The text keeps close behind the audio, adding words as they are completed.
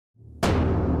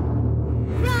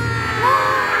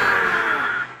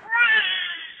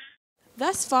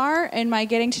thus far, in my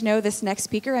getting to know this next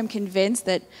speaker, I'm convinced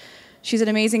that she's an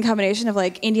amazing combination of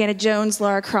like Indiana Jones,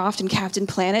 Lara Croft, and Captain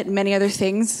Planet, and many other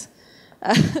things.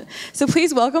 So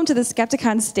please welcome to the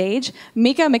Skepticon stage,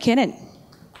 Mika McKinnon.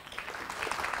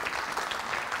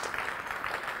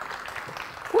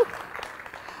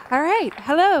 All right,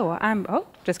 hello. I'm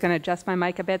just going to adjust my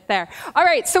mic a bit there. All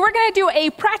right, so we're going to do a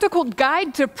practical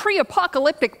guide to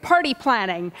pre-apocalyptic party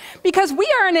planning because we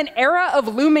are in an era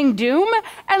of looming doom,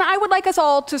 and I would like us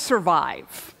all to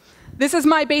survive. This is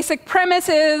my basic premise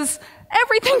is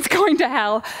everything's going to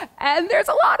hell, and there's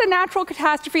a lot of natural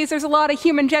catastrophes, there's a lot of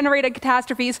human-generated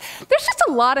catastrophes, there's just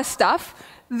a lot of stuff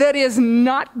that is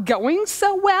not going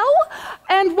so well,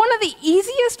 and one of the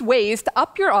easiest ways to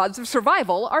up your odds of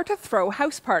survival are to throw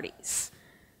house parties.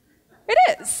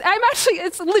 It is.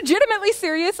 It's legitimately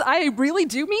serious. I really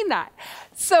do mean that.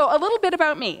 So a little bit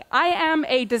about me. I am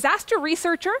a disaster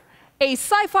researcher, a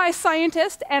sci-fi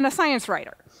scientist, and a science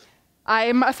writer.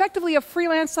 I'm effectively a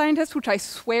freelance scientist, which I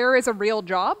swear is a real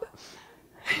job.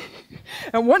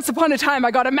 And once upon a time,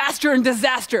 I got a master in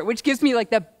disaster, which gives me like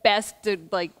the best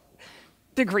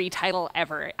degree title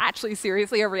ever. Actually,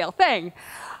 seriously, a real thing.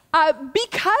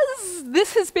 Because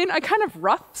this has been a kind of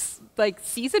rough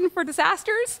season for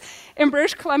disasters. In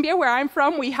British Columbia, where I'm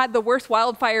from, we had the worst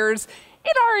wildfires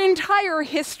in our entire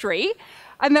history.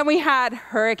 And then we had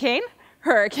hurricane,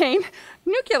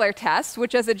 nuclear tests,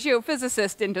 which as a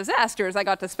geophysicist in disasters, I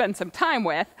got to spend some time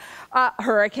with,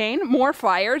 hurricane, more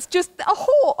fires, just a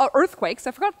whole earthquakes.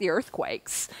 I forgot the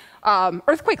earthquakes.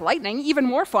 Earthquake lightning, even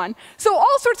more fun. So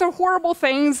all sorts of horrible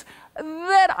things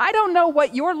that I don't know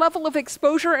what your level of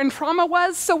exposure and trauma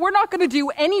was, so we're not going to do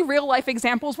any real-life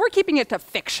examples. We're keeping it to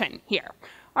fiction here.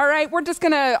 All right, we're just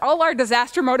going to, all our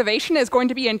disaster motivation is going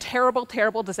to be in terrible,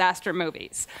 terrible disaster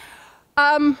movies.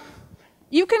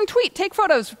 You can tweet, take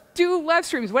photos, do live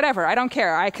streams, whatever, I don't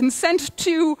care. I consent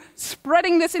to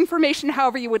spreading this information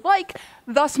however you would like,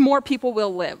 thus more people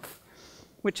will live,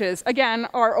 which is, again,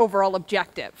 our overall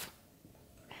objective.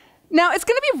 Now, it's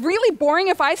going to be really boring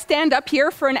if I stand up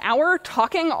here for an hour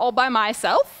talking all by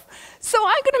myself, so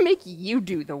I'm going to make you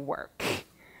do the work.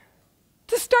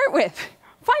 To start with,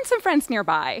 find some friends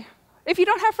nearby. If you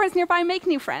don't have friends nearby, make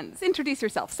new friends. Introduce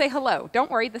yourself. Say hello.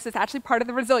 Don't worry, this is actually part of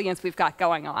the resilience we've got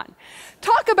going on.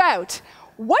 Talk about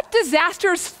what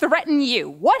disasters threaten you.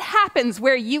 What happens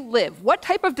where you live? What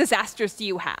type of disasters do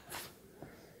you have?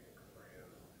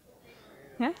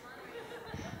 Yeah?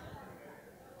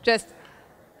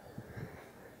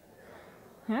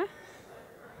 Yeah?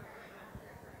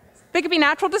 They could be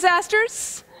natural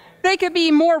disasters. They could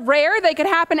be more rare. They could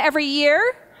happen every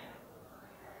year.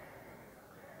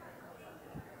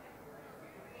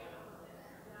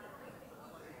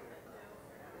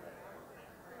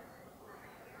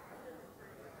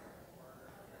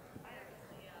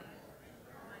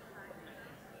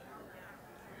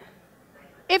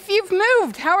 If you've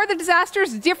moved, how are the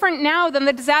disasters different now than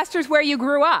the disasters where you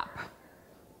grew up?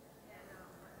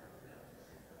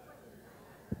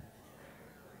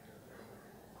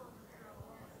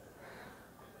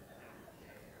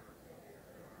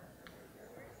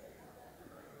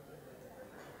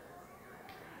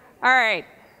 All right.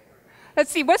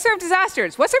 Let's see, what sort of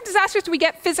disasters? What sort of disasters do we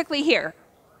get physically here?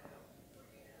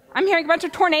 I'm hearing a bunch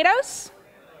of tornadoes.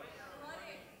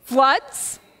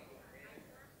 Floods.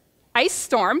 Ice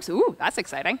storms. Ooh, that's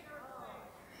exciting.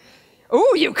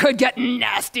 Ooh, you could get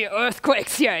nasty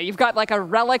earthquakes here. You've got like a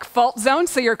relic fault zone,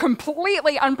 so you're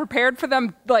completely unprepared for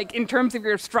them, like in terms of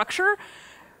your structure,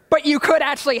 but you could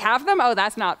actually have them. Oh,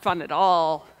 that's not fun at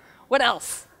all. What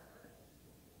else?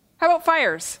 How about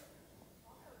fires?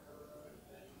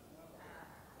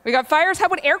 We got fires. How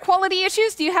about air quality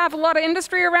issues? Do you have a lot of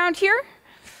industry around here?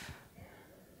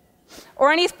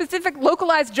 Or any specific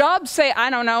localized jobs, say, I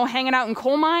don't know, hanging out in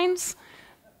coal mines?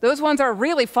 Those ones are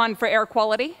really fun for air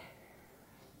quality.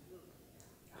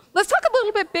 Let's talk a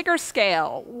little bit bigger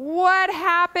scale. What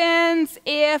happens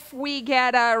if we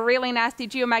get a really nasty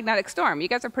geomagnetic storm? You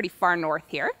guys are pretty far north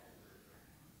here.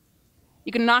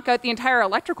 You can knock out the entire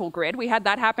electrical grid. We had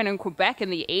that happen in Quebec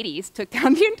in the 80s, took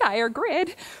down the entire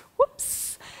grid.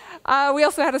 Whoops. We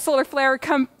also had a solar flare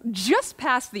come just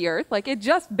past the Earth, like it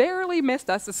just barely missed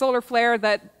us, a solar flare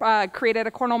that created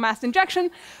a coronal mass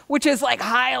injection, which is like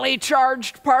highly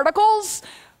charged particles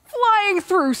flying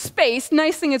through space.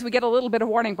 Nice thing is we get a little bit of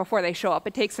warning before they show up.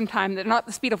 It takes some time. They're not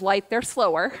the speed of light. They're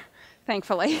slower,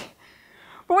 thankfully.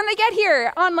 But when they get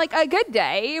here, on like a good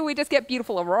day, we just get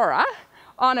beautiful aurora.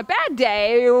 On a bad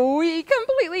day, we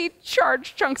completely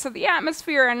charge chunks of the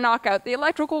atmosphere and knock out the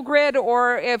electrical grid,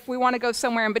 or if we want to go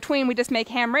somewhere in between, we just make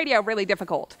ham radio really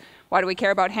difficult. Why do we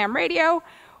care about ham radio?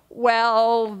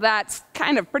 Well, that's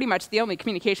kind of pretty much the only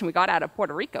communication we got out of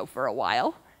Puerto Rico for a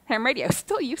while. Ham radio is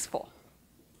still useful.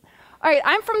 All right,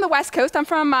 I'm from the West Coast. I'm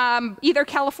from either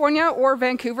California or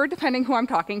Vancouver, depending who I'm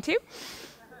talking to.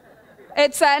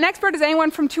 It's an expert is anyone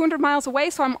from 200 miles away,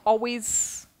 so I'm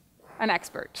always an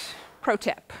expert. Pro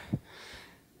tip.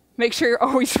 Make sure you're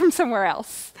always from somewhere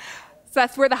else. So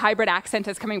that's where the hybrid accent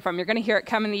is coming from. You're going to hear it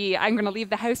come in the, I'm going to leave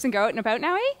the house and go out and about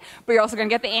now, eh? But you're also going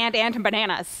to get the and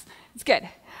bananas. It's good.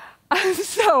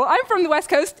 So I'm from the West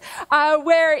Coast,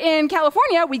 where in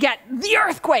California we get the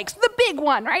earthquakes, the big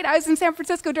one, right? I was in San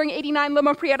Francisco during '89,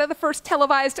 Loma Prieta, the first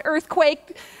televised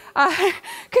earthquake.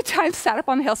 Good times, sat up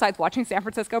on the hillsides watching San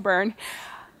Francisco burn.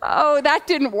 Oh, that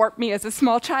didn't warp me as a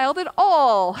small child at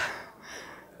all.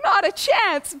 Not a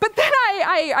chance. But then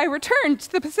I returned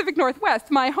to the Pacific Northwest,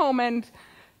 my home and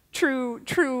true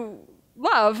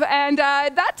love, and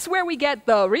that's where we get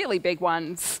the really big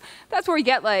ones. That's where we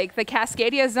get like the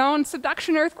Cascadia Zone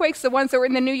subduction earthquakes, the ones that were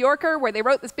in the New Yorker, where they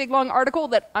wrote this big long article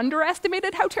that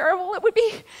underestimated how terrible it would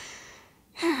be.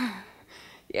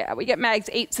 Yeah, we get mags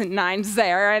 8s and 9s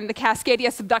there, and the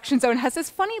Cascadia subduction zone has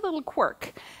this funny little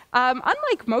quirk.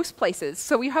 Unlike most places,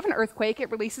 so we have an earthquake,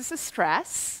 it releases the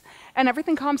stress, and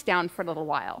everything calms down for a little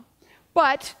while.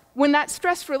 But when that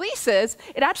stress releases,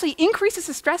 it actually increases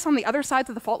the stress on the other sides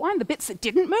of the fault line, the bits that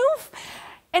didn't move.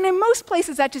 And in most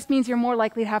places, that just means you're more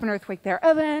likely to have an earthquake there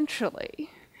eventually.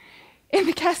 In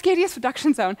the Cascadia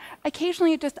subduction zone,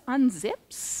 occasionally it just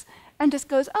unzips and just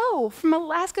goes, oh, from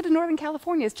Alaska to Northern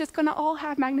California, it's just going to all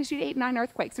have magnitude 8 and 9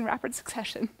 earthquakes in rapid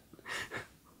succession.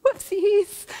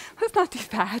 Whoopsies. Let's not do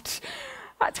that.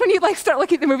 That's when you start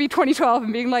looking at the movie 2012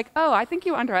 and being like, oh, I think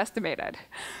you underestimated.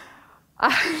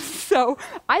 So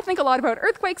I think a lot about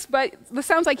earthquakes, but it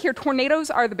sounds like here tornadoes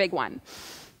are the big one.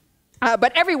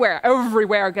 But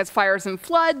everywhere gets fires and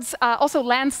floods. Also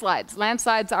landslides.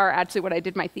 Landslides are actually what I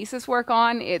did my thesis work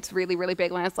on. It's really, really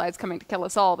big landslides coming to kill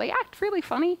us all. They act really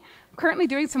funny. I'm currently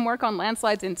doing some work on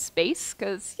landslides in space,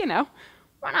 because, you know,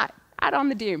 why not? Add on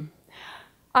the doom.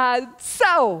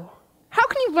 So how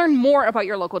can you learn more about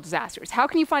your local disasters? How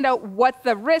can you find out what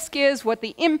the risk is, what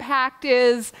the impact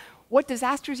is, what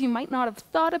disasters you might not have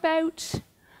thought about?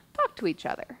 Talk to each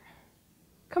other.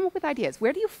 Come up with ideas.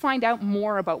 Where do you find out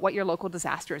more about what your local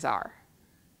disasters are?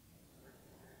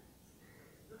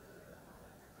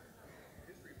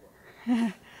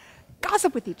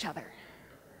 Gossip with each other.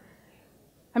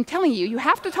 I'm telling you, you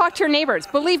have to talk to your neighbors.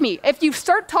 Believe me, if you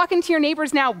start talking to your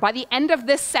neighbors now, by the end of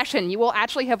this session, you will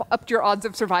actually have upped your odds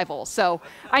of survival. So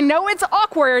I know it's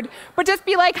awkward, but just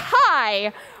be like,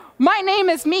 hi, my name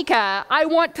is Mika. I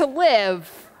want to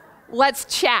live. Let's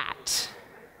chat.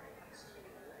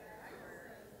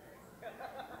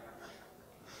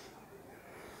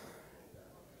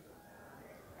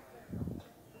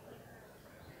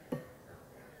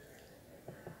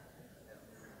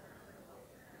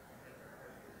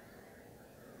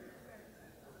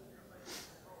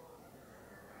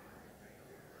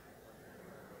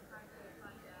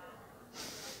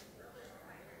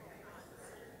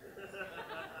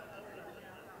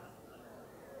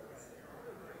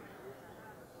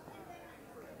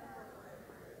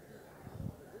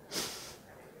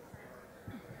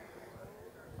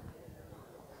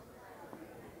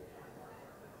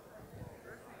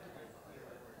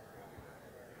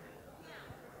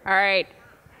 All right.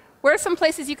 Where are some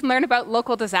places you can learn about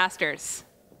local disasters?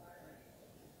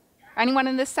 Anyone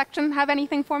in this section have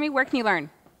anything for me? Where can you learn?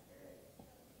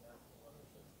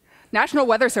 National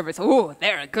Weather Service. Oh,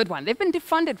 they're a good one. They've been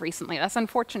defunded recently. That's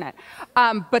unfortunate.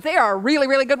 But they are a really,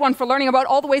 really good one for learning about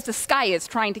all the ways the sky is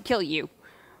trying to kill you.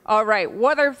 All right.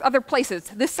 What are other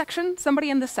places? This section? Somebody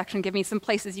in this section give me some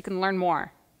places you can learn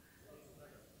more.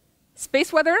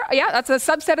 Space weather, yeah, that's a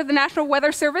subset of the National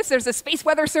Weather Service. There's a Space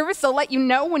Weather Service. They'll let you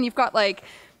know when you've got like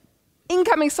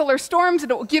incoming solar storms,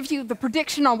 and it will give you the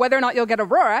prediction on whether or not you'll get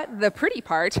aurora, the pretty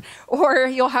part, or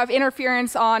you'll have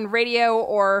interference on radio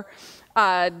or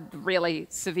really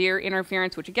severe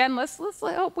interference, which again, let's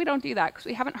hope we don't do that, because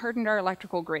we haven't hardened our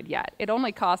electrical grid yet. It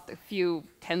only cost a few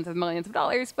tens of millions of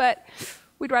dollars, but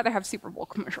we'd rather have Super Bowl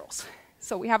commercials.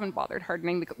 So we haven't bothered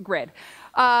hardening the grid.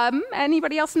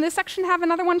 Anybody else in this section have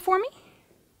another one for me?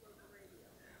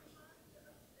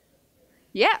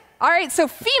 Yeah. All right, so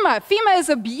FEMA. FEMA is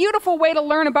a beautiful way to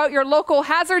learn about your local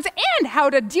hazards and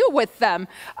how to deal with them.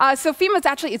 So FEMA's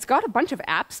actually, it's got a bunch of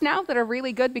apps now that are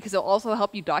really good because it'll also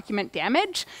help you document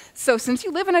damage. So since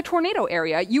you live in a tornado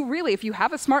area, you really, if you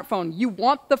have a smartphone, you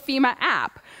want the FEMA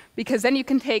app, because then you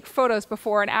can take photos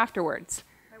before and afterwards.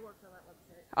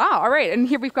 Ah, all right, and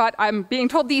here we've got, I'm being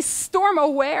told the Storm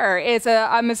Aware is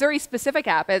a Missouri-specific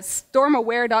app. It's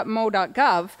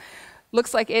stormaware.mo.gov.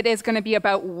 looks like it is going to be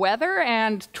about weather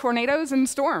and tornadoes and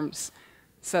storms.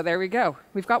 So there we go.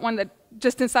 We've got one that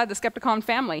just inside the Skepticon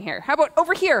family here. How about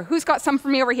over here? Who's got some for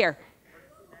me over here?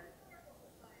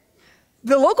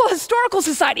 The local historical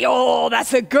society. Oh,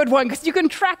 that's a good one, because you can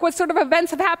track what sort of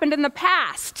events have happened in the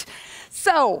past.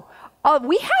 So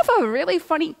we have a really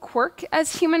funny quirk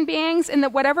as human beings in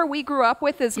that whatever we grew up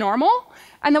with is normal,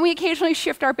 and then we occasionally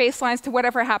shift our baselines to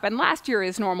whatever happened last year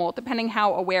is normal, depending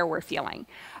how aware we're feeling.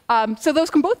 So those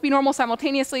can both be normal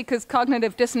simultaneously, because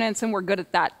cognitive dissonance, and we're good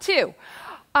at that too.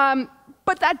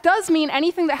 But that does mean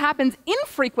anything that happens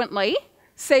infrequently,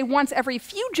 say once every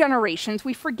few generations,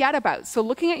 we forget about. So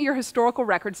looking at your historical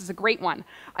records is a great one.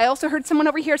 I also heard someone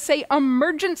over here say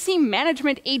emergency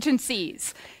management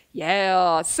agencies.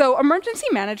 Yeah, so emergency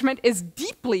management is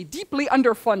deeply, deeply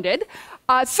underfunded.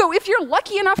 So if you're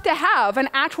lucky enough to have an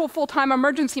actual full-time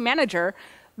emergency manager,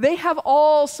 they have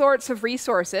all sorts of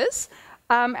resources.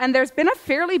 And there's been a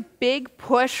fairly big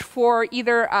push for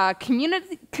either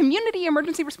community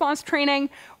emergency response training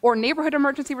or neighborhood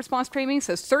emergency response training,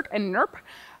 so CERT and NERP,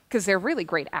 because they're really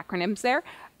great acronyms there.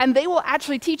 And they will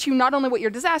actually teach you not only what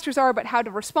your disasters are, but how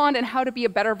to respond and how to be a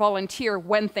better volunteer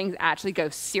when things actually go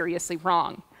seriously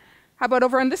wrong. How about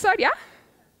over on this side, yeah?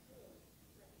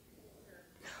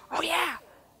 Oh yeah,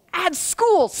 add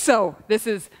schools. So this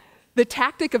is the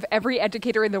tactic of every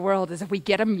educator in the world, is if we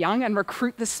get them young and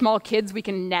recruit the small kids, we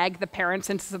can nag the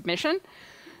parents into submission.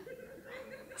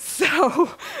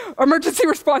 So emergency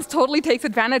response totally takes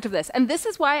advantage of this. And this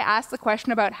is why I asked the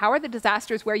question about how are the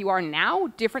disasters where you are now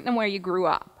different than where you grew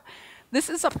up? This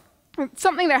is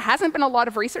something there hasn't been a lot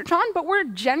of research on, but we're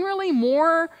generally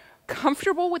more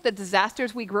comfortable with the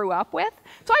disasters we grew up with.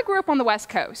 So I grew up on the West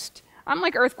Coast. I'm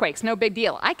like earthquakes, no big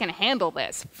deal. I can handle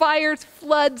this. Fires,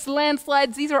 floods,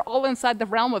 landslides, these are all inside the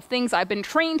realm of things I've been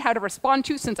trained how to respond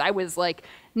to since I was like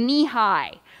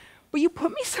knee-high. But you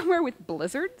put me somewhere with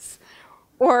blizzards,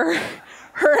 or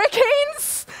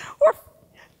hurricanes, or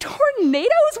tornadoes?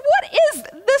 What is,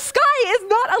 the sky is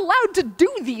not allowed to do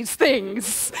these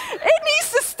things. It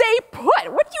needs to stay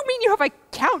put. What do you mean you have a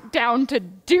countdown to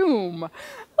doom?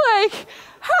 Like,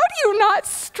 how do you not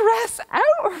stress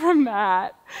out from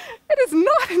that? It is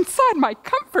not inside my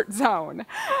comfort zone.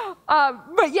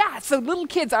 But yeah, so little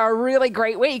kids are a really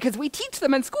great way, because we teach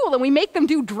them in school and we make them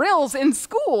do drills in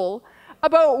school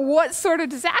about what sort of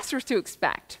disasters to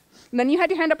expect. And then you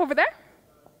had your hand up over there?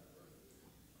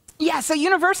 Yeah, so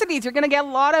universities, you're going to get a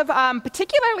lot of,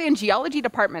 particularly in geology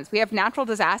departments, we have natural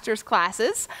disasters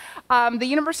classes. The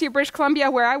University of British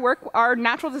Columbia, where I work, our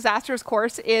natural disasters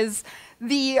course is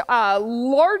the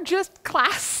largest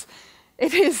class.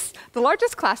 It is the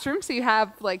largest classroom, so you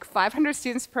have like 500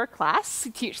 students per class.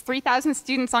 You teach 3,000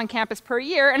 students on campus per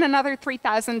year and another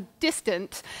 3,000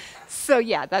 distant. So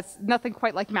yeah, that's nothing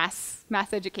quite like mass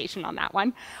education on that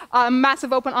one.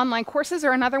 Massive open online courses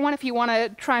are another one if you want to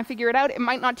try and figure it out. It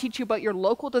might not teach you about your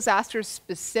local disasters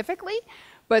specifically,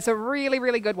 but it's a really,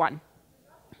 really good one.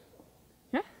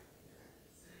 Yeah?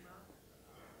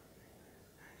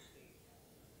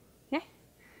 Yeah?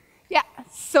 Yeah,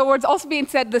 so it's also being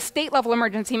said the state level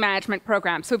emergency management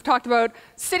program. So we've talked about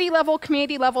city level,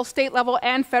 community level, state level,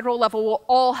 and federal level will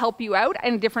all help you out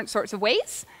in different sorts of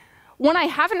ways. One I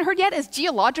haven't heard yet is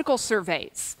geological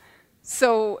surveys.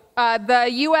 So the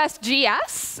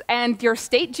USGS and your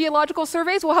state geological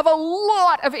surveys will have a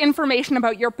lot of information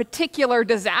about your particular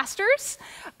disasters.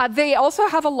 They also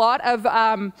have a lot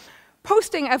of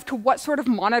posting as to what sort of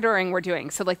monitoring we're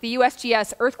doing. So like the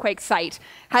USGS earthquake site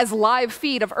has live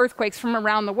feed of earthquakes from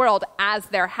around the world as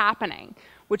they're happening,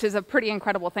 which is a pretty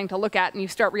incredible thing to look at, and you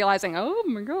start realizing, oh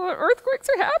my God, earthquakes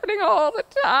are happening all the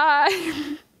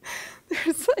time.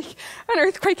 There's like an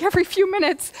earthquake every few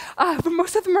minutes, but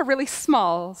most of them are really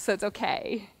small, so it's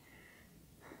okay.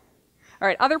 All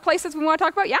right, other places we want to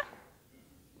talk about, yeah?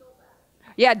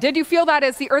 Yeah, did you feel that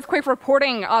as the earthquake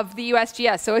reporting of the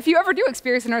USGS? So if you ever do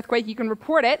experience an earthquake, you can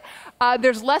report it.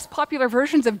 There's less popular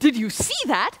versions of did you see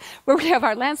that, where we have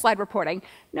our landslide reporting.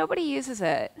 Nobody uses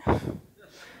it.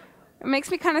 It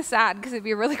makes me kind of sad, because it'd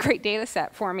be a really great data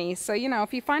set for me. So, you know,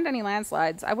 if you find any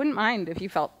landslides, I wouldn't mind if you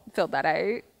filled that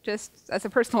out, just as a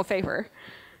personal favor.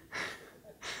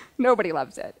 Nobody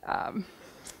loves it.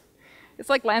 It's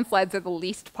like landslides are the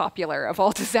least popular of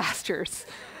all disasters.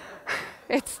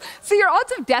 So your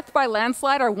odds of death by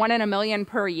landslide are 1 in a million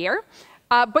per year.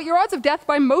 But your odds of death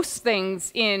by most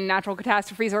things in natural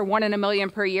catastrophes are 1 in a million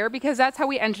per year, because that's how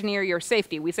we engineer your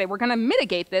safety. We say we're going to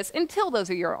mitigate this until those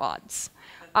are your odds.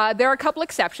 There are a couple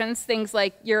exceptions. Things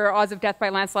like your odds of death by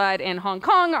landslide in Hong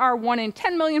Kong are 1 in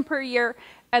 10 million per year,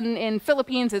 and in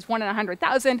Philippines is 1 in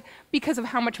 100,000 because of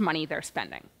how much money they're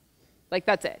spending. Like,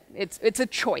 that's it. It's a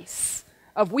choice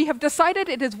of we have decided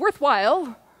it is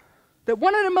worthwhile, that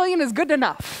 1 in a million is good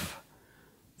enough.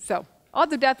 So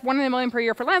odds of death, 1 in a million per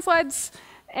year for landslides,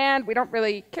 and we don't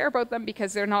really care about them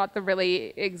because they're not the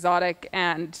really exotic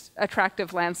and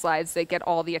attractive landslides that get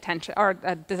all the attention, or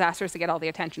disasters that get all the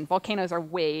attention. Volcanoes are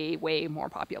way, way more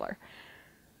popular.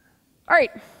 All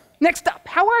right, next up,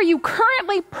 how are you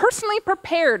currently personally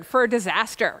prepared for a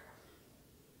disaster?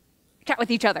 Chat with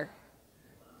each other.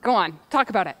 Go on, talk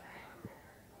about it.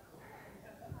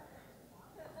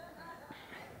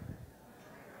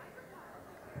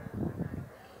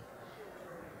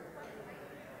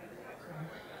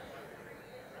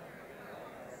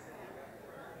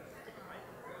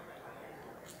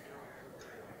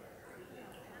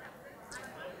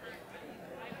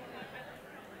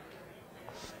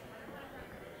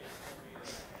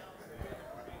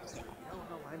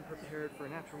 I'm prepared for a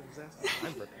natural disaster.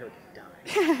 I'm prepared to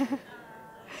die.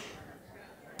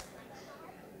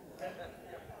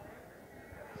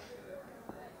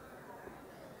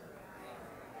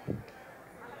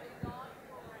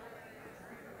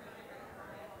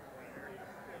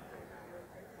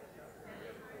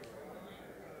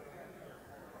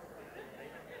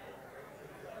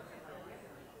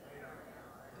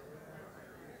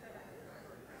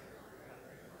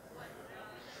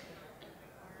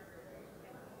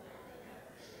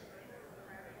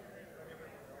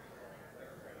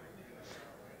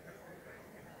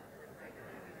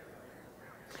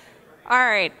 All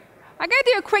right, I'm going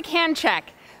to do a quick hand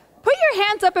check. Put your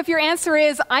hands up if your answer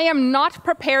is, I am not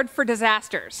prepared for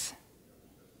disasters.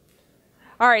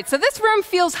 All right, so this room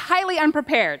feels highly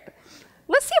unprepared.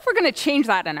 Let's see if we're going to change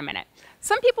that in a minute.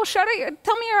 Some people tell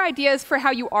me your ideas for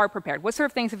how you are prepared. What sort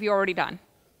of things have you already done?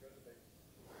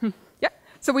 Yep,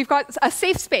 so we've got a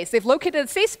safe space. They've located a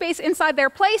safe space inside their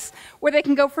place where they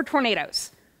can go for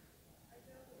tornadoes.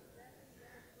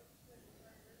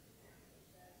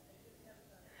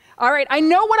 All right, I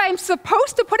know what I'm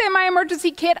supposed to put in my emergency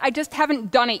kit, I just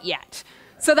haven't done it yet.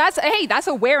 So that's, hey, that's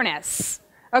awareness.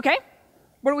 Okay,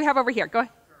 what do we have over here? Go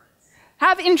ahead.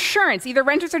 Have insurance, either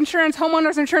renter's insurance,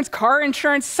 homeowner's insurance, car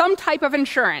insurance, some type of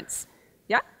insurance.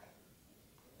 Yeah?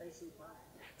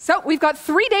 So we've got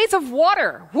 3 days of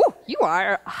water. Woo, you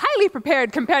are highly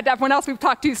prepared compared to everyone else we've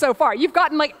talked to so far. You've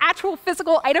gotten like actual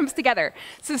physical items together.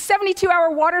 So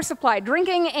 72-hour water supply,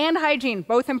 drinking and hygiene,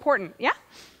 both important. Yeah?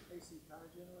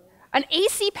 An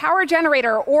AC power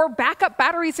generator or backup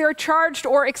batteries that are charged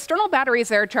or external batteries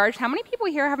that are charged. How many people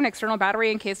here have an external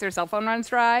battery in case their cell phone runs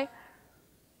dry?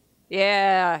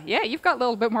 Yeah, you've got a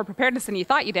little bit more preparedness than you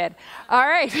thought you did. All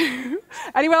right.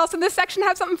 Anyone else in this section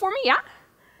have something for me? Yeah?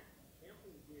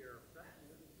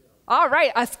 All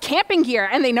right, us camping gear,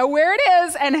 and they know where it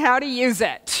is and how to use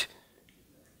it.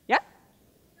 Yeah?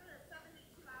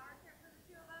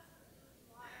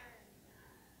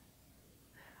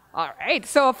 All right,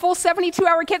 so a full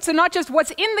 72-hour kit, so not just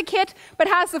what's in the kit, but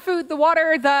has the food, the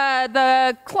water,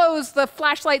 the clothes, the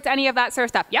flashlights, any of that sort of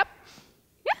stuff. Yep?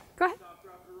 Yeah, go ahead.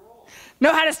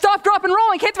 Know how to stop, drop, and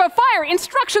roll in case of a fire.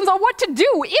 Instructions on what to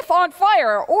do if on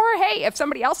fire. Or, hey, if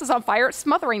somebody else is on fire,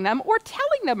 smothering them or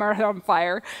telling them they're on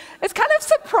fire. It's kind of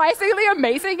surprisingly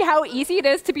amazing how easy it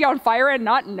is to be on fire and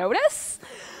not notice.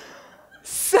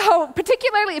 So,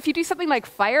 particularly if you do something like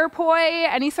fire poi,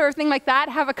 any sort of thing like that,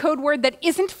 have a code word that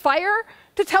isn't fire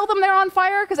to tell them they're on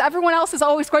fire, because everyone else is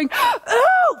always going,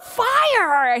 ooh,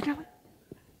 fire! And I'm like,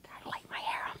 did I light my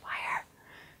hair on fire?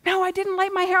 No, I didn't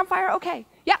light my hair on fire. Okay,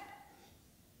 yeah.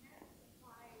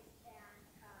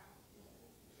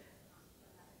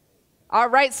 All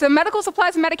right, so medical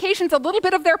supplies and medications, a little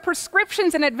bit of their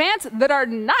prescriptions in advance that are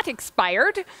not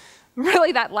expired.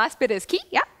 Really, that last bit is key,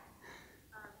 yeah?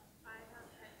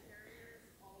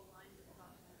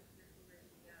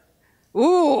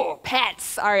 Ooh,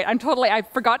 pets. All right, I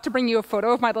forgot to bring you a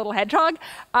photo of my little hedgehog.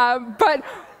 But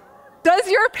does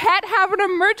your pet have an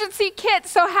emergency kit?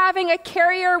 So having a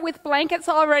carrier with blankets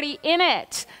already in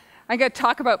it. I'm going to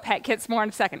talk about pet kits more in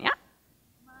a second, yeah?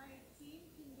 My team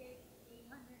can get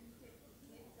 850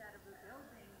 kids out of a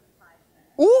building in 5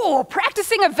 minutes. Ooh,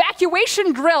 practicing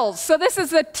evacuation drills. So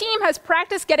the team has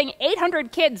practiced getting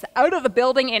 800 kids out of the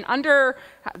building in under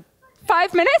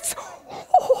 5 minutes.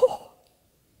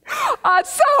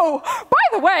 So, by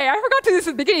the way, I forgot to do this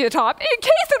at the beginning of the talk. In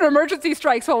case an emergency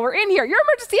strikes while we're in here, your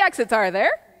emergency exits are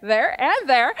there, and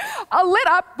there, lit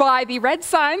up by the red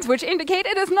signs, which indicate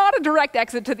it is not a direct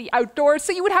exit to the outdoors,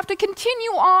 so you would have to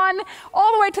continue on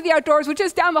all the way to the outdoors, which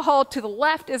is down the hall to the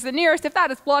left is the nearest. If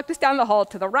that is blocked, it's down the hall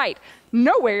to the right.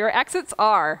 Know where your exits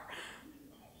are.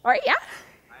 All right, yeah?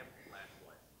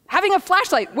 Having a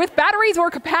flashlight with batteries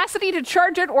or capacity to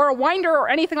charge it or a winder or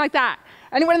anything like that.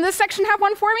 Anyone in this section have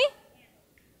one for me?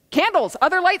 Candles,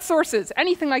 other light sources,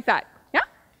 anything like that. Yeah?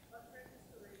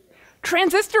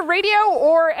 Transistor radio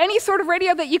or any sort of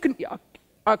radio that you can,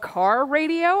 a car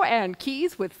radio and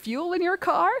keys with fuel in your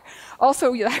car.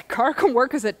 Also, that car can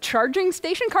work as a charging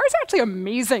station. Cars are actually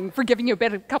amazing for giving you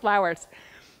a couple hours.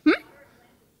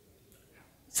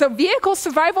 So vehicle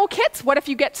survival kits, what if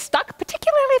you get stuck,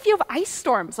 particularly if you have ice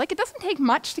storms? Like, it doesn't take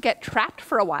much to get trapped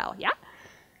for a while, yeah?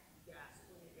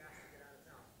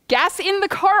 Gas in the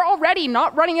car already,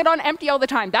 not running it on empty all the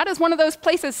time. That is one of those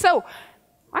places. So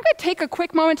I'm going to take a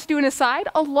quick moment to do an aside.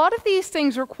 A lot of these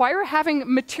things require having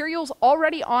materials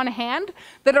already on hand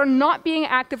that are not being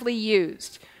actively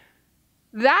used.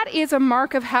 That is a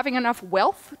mark of having enough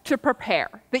wealth to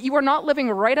prepare, that you are not living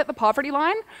right at the poverty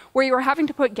line where you are having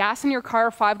to put gas in your car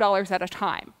 $5 at a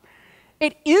time.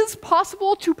 It is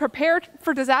possible to prepare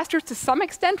for disasters to some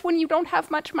extent when you don't have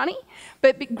much money,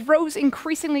 but it grows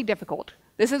increasingly difficult.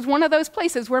 This is one of those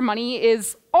places where money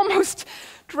is almost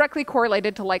directly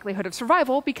correlated to likelihood of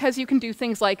survival because you can do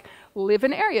things like live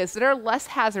in areas that are less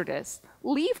hazardous,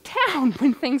 leave town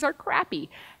when things are crappy,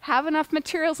 have enough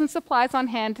materials and supplies on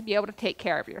hand to be able to take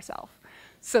care of yourself.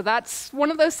 So that's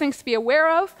one of those things to be aware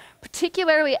of,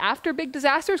 particularly after big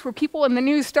disasters where people in the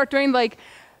news start doing like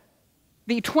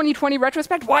the 2020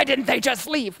 retrospect, why didn't they just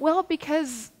leave? Well,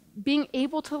 because being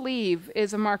able to leave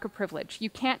is a mark of privilege.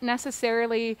 You can't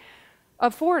necessarily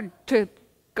afford to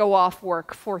go off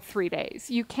work for 3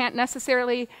 days. You can't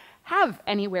necessarily have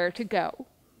anywhere to go.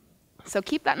 So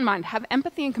keep that in mind. Have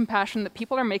empathy and compassion that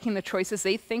people are making the choices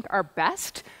they think are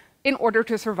best in order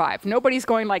to survive. Nobody's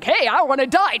going like, hey, I want to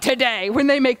die today when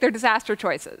they make their disaster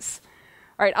choices.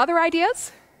 All right, other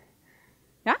ideas?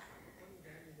 Yeah?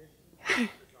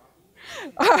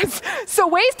 So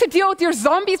ways to deal with your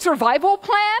zombie survival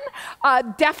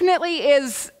plan definitely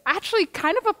is actually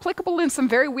kind of applicable in some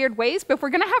very weird ways, but if we're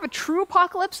going to have a true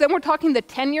apocalypse, then we're talking the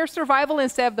 10-year survival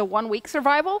instead of the 1-week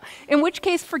survival, in which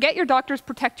case, forget your doctors,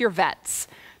 protect your vets.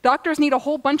 Doctors need a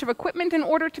whole bunch of equipment in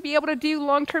order to be able to do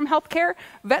long-term health care.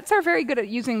 Vets are very good at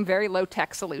using very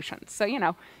low-tech solutions. So, you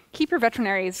know, keep your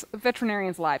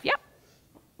veterinarians alive. Yep.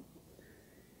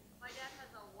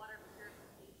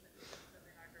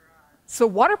 So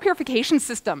water purification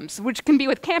systems, which can be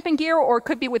with camping gear or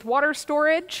could be with water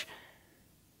storage.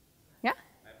 Yeah?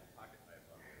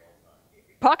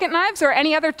 Pocket knives or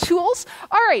any other tools?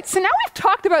 All right, so now we've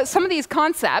talked about some of these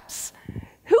concepts.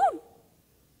 Who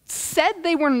said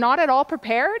they were not at all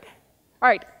prepared? All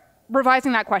right,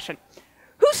 revising that question.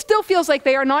 Who still feels like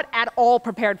they are not at all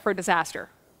prepared for a disaster?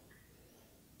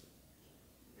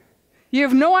 You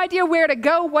have no idea where to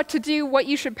go, what to do, what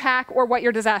you should pack, or what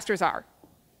your disasters are.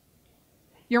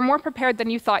 You're more prepared than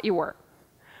you thought you were.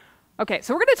 Okay,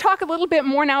 so we're going to talk a little bit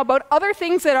more now about other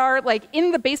things that are like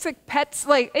in the basic pets,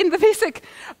 like in the basic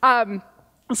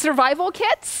survival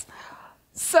kits.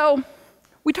 So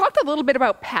we talked a little bit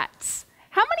about pets.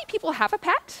 How many people have a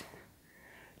pet?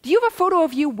 Do you have a photo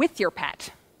of you with your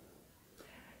pet?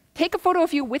 Take a photo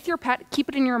of you with your pet, keep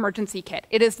it in your emergency kit.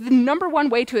 It is the #1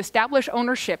 way to establish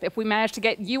ownership if we manage to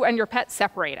get you and your pet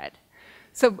separated.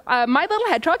 So my little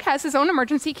hedgehog has his own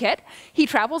emergency kit. He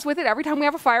travels with it every time we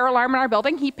have a fire alarm in our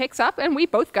building. He picks up and we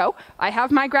both go. I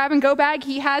have my grab and go bag.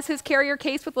 He has his carrier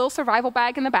case with a little survival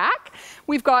bag in the back.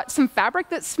 We've got some fabric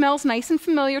that smells nice and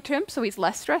familiar to him, so he's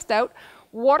less stressed out.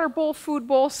 Water bowl, food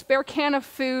bowl, spare can of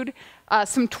food,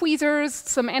 some tweezers,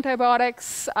 some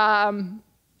antibiotics,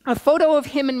 a photo of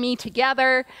him and me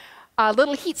together, a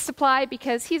little heat supply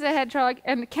because he's a hedgehog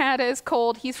and Canada is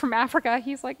cold. He's from Africa.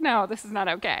 He's like, no, this is not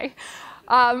okay.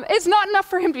 It's not enough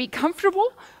for him to be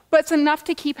comfortable, but it's enough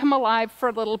to keep him alive for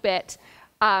a little bit.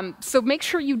 So make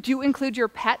sure you do include your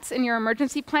pets in your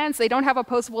emergency plans. They don't have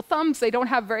opposable thumbs. They don't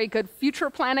have very good future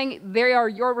planning. They are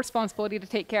your responsibility to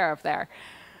take care of there.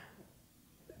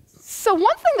 So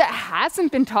one thing that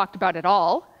hasn't been talked about at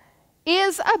all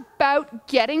is about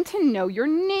getting to know your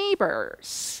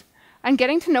neighbors and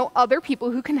getting to know other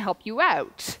people who can help you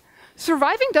out.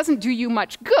 Surviving doesn't do you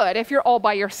much good if you're all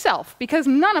by yourself, because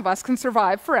none of us can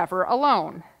survive forever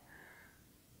alone.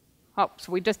 Oh,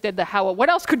 so we just did the how. What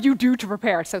else could you do to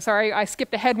prepare? So sorry, I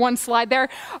skipped ahead one slide there.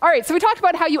 All right, so we talked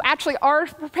about how you actually are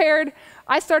prepared.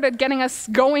 I started getting us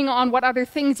going on what other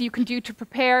things you can do to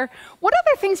prepare. What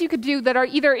other things you could do that are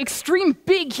either extreme,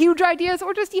 big, huge ideas,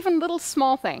 or just even little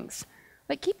small things?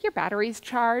 Like keep your batteries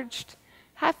charged,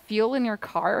 have fuel in your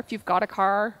car if you've got a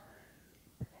car,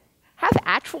 have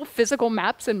actual physical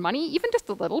maps and money, even just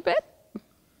a little bit.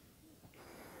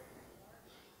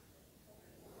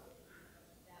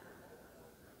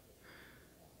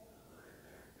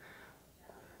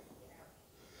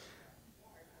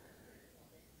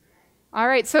 All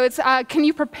right, so it's can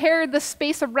you prepare the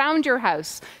space around your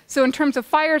house? So in terms of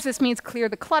fires, this means clear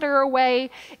the clutter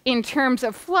away. In terms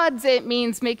of floods, it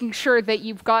means making sure that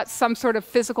you've got some sort of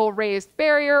physical raised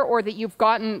barrier or that you've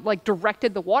gotten, like,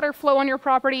 directed the water flow on your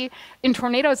property. In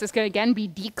tornadoes, it's going to, again, be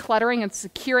decluttering and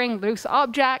securing loose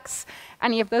objects,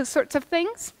 any of those sorts of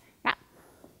things. Yeah.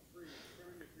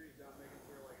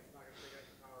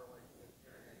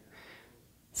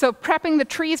 So prepping the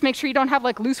trees, make sure you don't have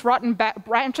like loose rotten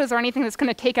branches or anything that's going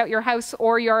to take out your house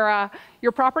or your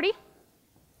property.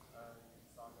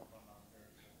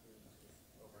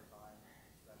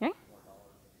 Okay.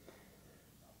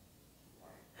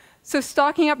 So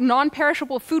stocking up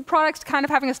non-perishable food products, kind of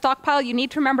having a stockpile, you need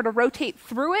to remember to rotate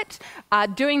through it.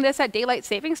 Doing this at daylight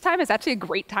savings time is actually a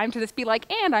great time to just be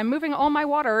like, and I'm moving all my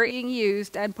water being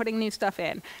used and putting new stuff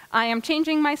in. I am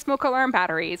changing my smoke alarm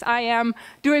batteries. I am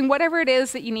doing whatever it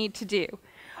is that you need to do.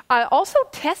 Also,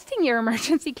 testing your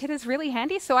emergency kit is really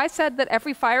handy. So I said that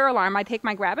every fire alarm, I take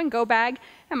my grab-and-go bag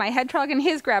and my hedgehog in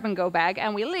his grab-and-go bag,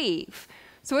 and we leave.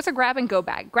 So it's a grab-and-go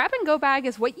bag. Grab-and-go bag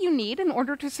is what you need in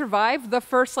order to survive the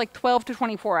first like 12 to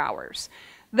 24 hours.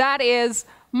 That is,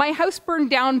 my house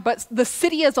burned down, but the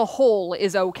city as a whole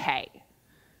is okay.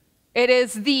 It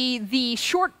is the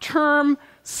short-term,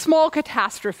 small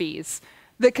catastrophes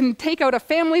that can take out a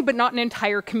family, but not an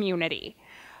entire community.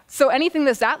 So anything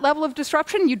that's that level of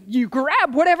disruption, you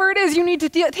grab whatever it is you need to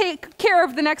take care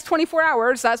of the next 24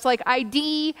 hours. That's like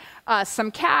ID, some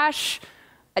cash,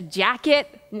 a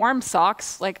jacket, warm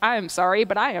socks. Like, I am sorry,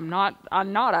 but I'm not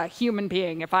a human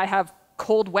being. If I have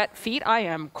cold, wet feet, I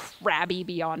am crabby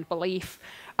beyond belief.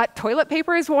 Toilet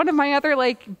paper is one of my other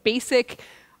like basic,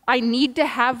 I need to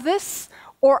have this,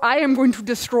 or I am going to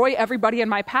destroy everybody in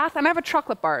my path. And I have a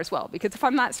chocolate bar as well, because if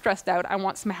I'm not stressed out, I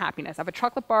want some happiness. I have a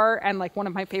chocolate bar and like one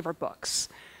of my favorite books.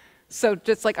 So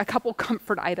just like a couple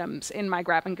comfort items in my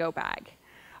grab-and-go bag.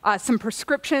 Some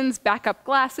prescriptions, backup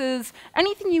glasses,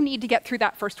 anything you need to get through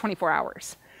that first 24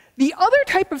 hours. The other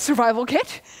type of survival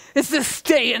kit is the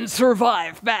stay and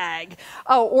survive bag,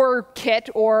 or kit,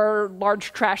 or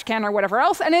large trash can, or whatever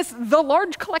else, and it's the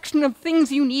large collection of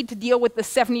things you need to deal with the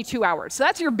 72 hours. So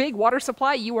that's your big water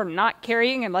supply you are not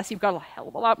carrying unless you've got a hell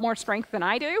of a lot more strength than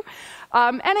I do.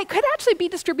 And it could actually be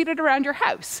distributed around your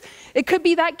house. It could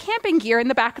be that camping gear in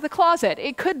the back of the closet.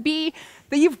 It could be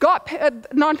that you've got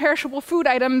non-perishable food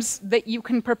items that you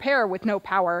can prepare with no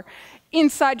power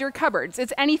inside your cupboards.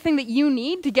 It's anything that you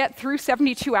need to get through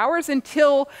 72 hours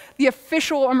until the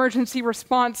official emergency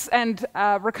response and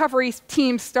recovery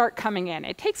teams start coming in.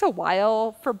 It takes a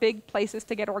while for big places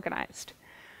to get organized.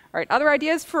 All right, other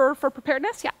ideas for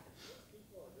preparedness? Yeah.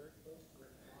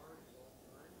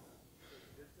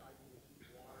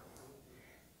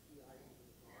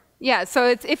 Yeah, so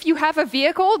it's if you have a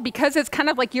vehicle, because it's kind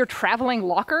of like your traveling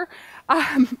locker,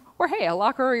 or hey, a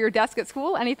locker or your desk at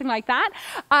school, anything like that,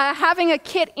 having a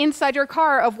kit inside your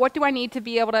car of what do I need to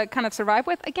be able to kind of survive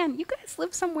with. Again, you guys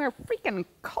live somewhere freaking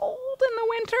cold in the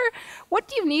winter. What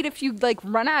do you need if you like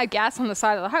run out of gas on the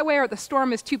side of the highway or the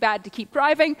storm is too bad to keep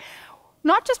driving?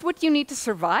 Not just what do you need to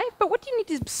survive, but what do you need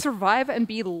to survive and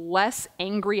be less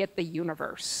angry at the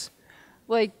universe?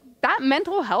 Like, that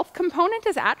mental health component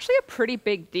is actually a pretty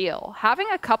big deal. Having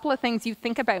a couple of things you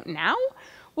think about now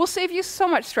will save you so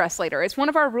much stress later. It's one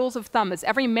of our rules of thumb is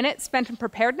every minute spent in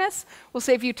preparedness will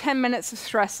save you 10 minutes of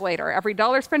stress later. Every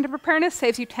dollar spent in preparedness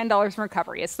saves you $10 in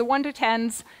recovery. It's the 1 to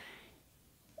 10s.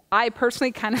 I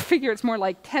personally kind of figure it's more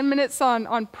like 10 minutes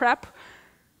on prep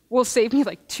will save me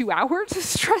like 2 hours of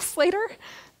stress later,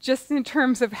 just in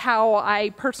terms of how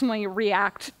I personally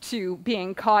react to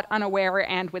being caught unaware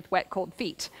and with wet, cold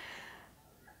feet.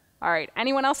 All right,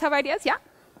 anyone else have ideas? Yeah?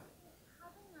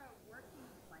 Having a working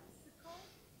bicycle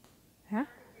Yeah.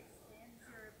 extends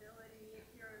your ability. If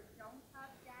you don't have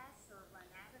gas or run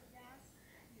out of gas,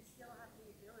 you still have the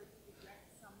ability to get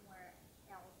somewhere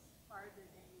else farther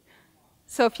than you can walk.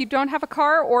 So if you don't have a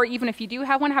car, or even if you do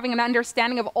have one, having an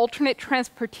understanding of alternate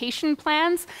transportation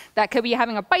plans, that could be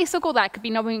having a bicycle, that could be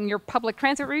knowing your public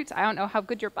transit routes. I don't know how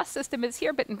good your bus system is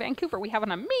here, but in Vancouver we have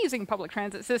an amazing public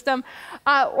transit system.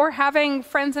 Or having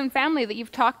friends and family that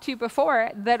you've talked to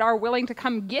before that are willing to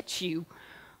come get you,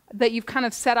 that you've kind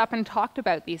of set up and talked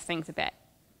about these things a bit.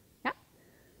 Yeah?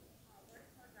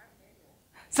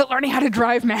 So learning how to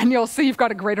drive manual so you've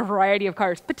got a greater variety of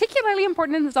cars. Particularly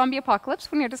important in the zombie apocalypse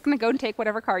when you're just going to go and take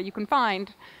whatever car you can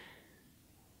find.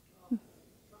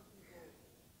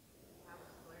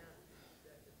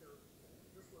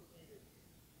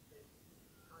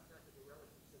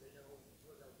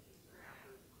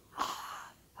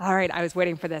 All right, I was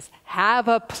waiting for this. Have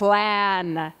a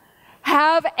plan.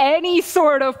 have any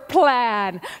sort of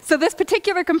plan. So this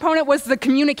particular component was the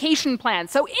communication plan.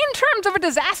 So in terms of a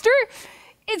disaster,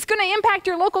 it's going to impact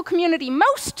your local community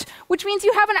most, which means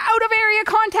you have an out-of-area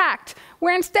contact,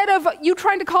 where instead of you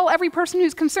trying to call every person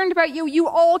who's concerned about you, you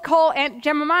all call Aunt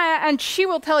Jemima, and she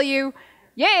will tell you,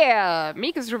 yeah,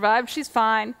 Mika survived, she's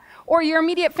fine. Or your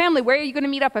immediate family, where are you going to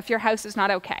meet up if your house is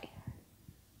not okay?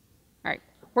 All right,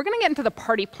 we're going to get into the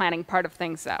party planning part of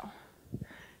things, though.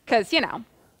 Because, you know,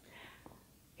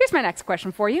 here's my next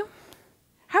question for you.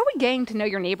 How would getting to know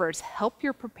your neighbors help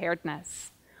your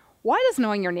preparedness? Why does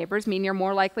knowing your neighbors mean you're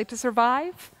more likely to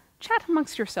survive? Chat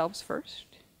amongst yourselves first.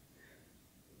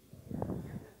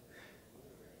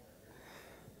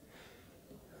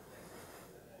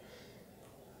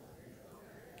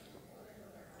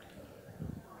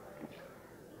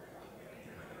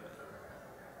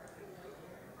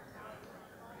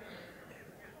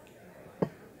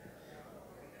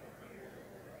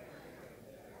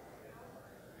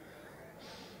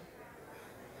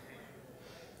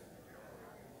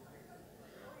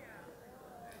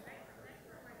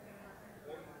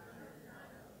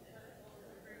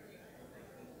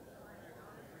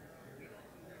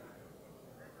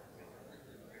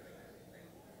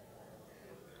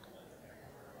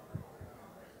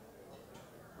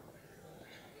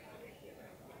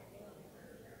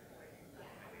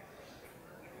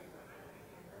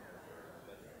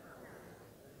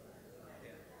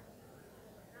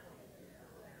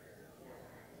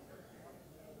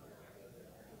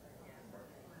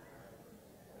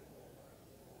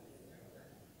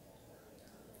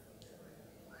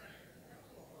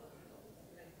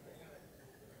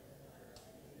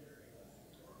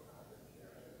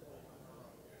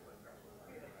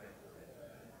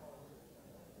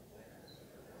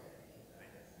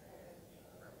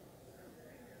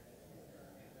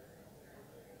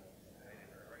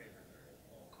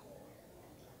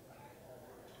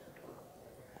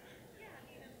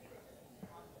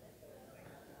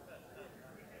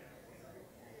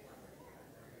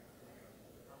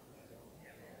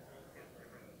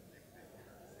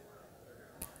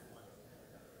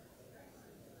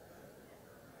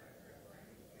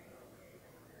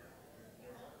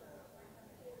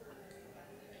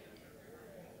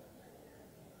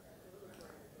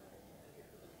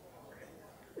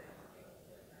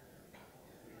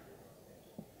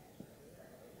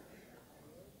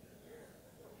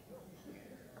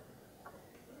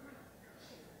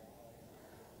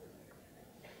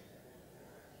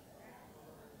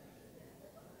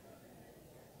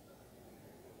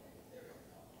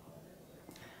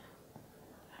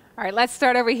 All right, let's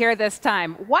start over here this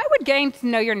time. Why would getting to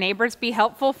know your neighbors be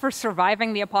helpful for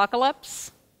surviving the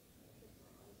apocalypse?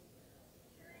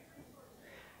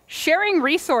 Sharing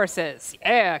resources.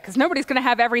 Yeah, because nobody's going to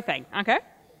have everything, okay?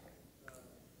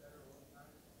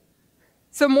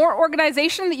 So more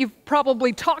organization that you've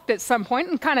probably talked at some point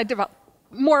and kind of developed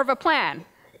more of a plan.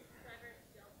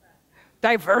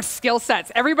 Diverse skill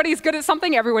sets. Everybody's good at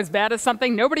something, everyone's bad at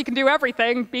something, nobody can do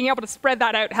everything. Being able to spread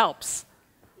that out helps.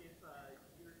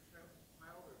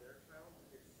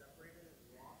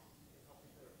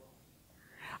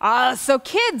 So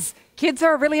kids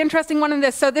are a really interesting one in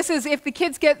this. So this is if the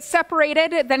kids get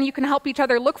separated, then you can help each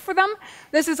other look for them.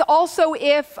 This is also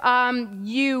if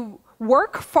you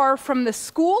work far from the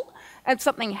school and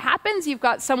something happens, you've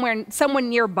got someone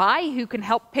nearby who can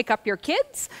help pick up your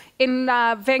kids. In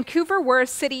Vancouver, we're a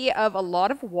city of a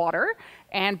lot of water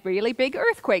and really big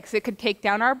earthquakes. It could take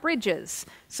down our bridges.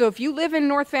 So if you live in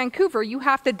North Vancouver, you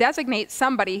have to designate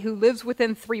somebody who lives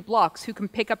within 3 blocks who can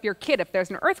pick up your kid if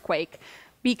there's an earthquake,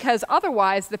 because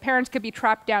otherwise the parents could be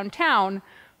trapped downtown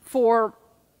for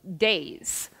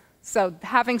days. So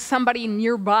having somebody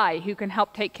nearby who can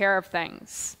help take care of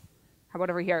things. How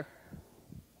about over here?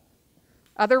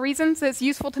 Other reasons it's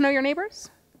useful to know your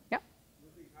neighbors? Yeah.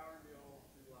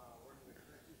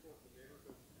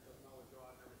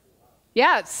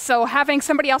 Yeah, so having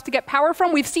somebody else to get power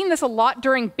from. We've seen this a lot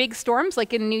during big storms,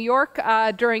 like in New York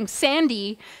during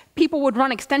Sandy. People would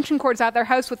run extension cords out their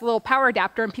house with a little power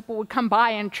adapter, and people would come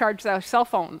by and charge their cell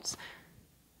phones.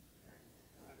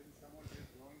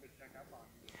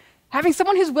 Having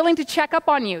someone who's willing to check up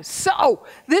on you. So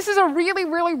this is a really,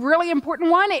 really, really important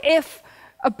one.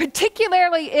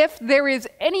 Particularly if there is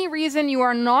any reason you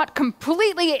are not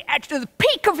completely at the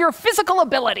peak of your physical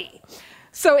ability.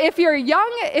 So if you're young,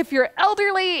 if you're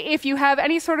elderly, if you have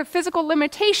any sort of physical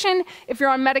limitation, if you're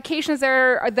on medications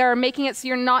that are making it so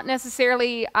you're not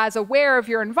necessarily as aware of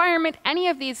your environment, any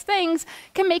of these things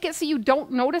can make it so you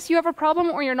don't notice you have a problem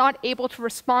or you're not able to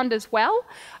respond as well.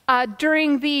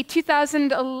 During the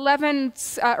 2011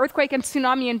 earthquake and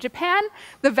tsunami in Japan,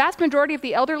 the vast majority of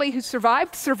the elderly who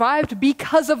survived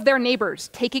because of their neighbors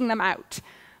taking them out.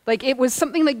 Like, it was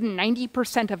something like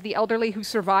 90% of the elderly who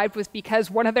survived was because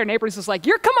one of their neighbors was like,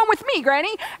 "You're coming with me,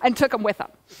 Granny," and took them with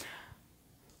them.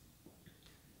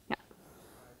 Yeah.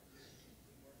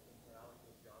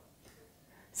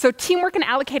 So teamwork and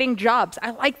allocating jobs.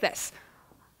 I like this.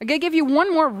 I'm going to give you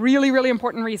one more really, really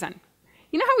important reason.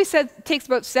 You know how we said it takes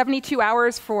about 72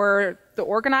 hours for the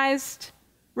organized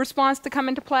response to come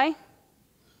into play?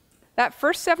 That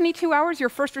first 72 hours, your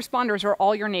first responders are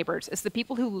all your neighbors. It's the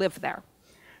people who live there.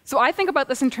 So I think about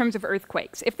this in terms of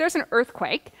earthquakes. If there's an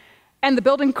earthquake and the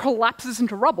building collapses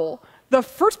into rubble, the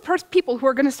first people who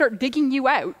are going to start digging you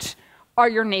out are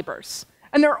your neighbors.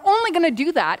 And they're only going to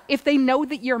do that if they know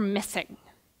that you're missing,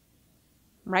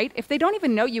 right? If they don't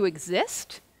even know you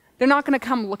exist, they're not going to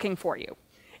come looking for you.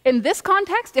 In this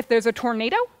context, if there's a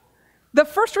tornado, the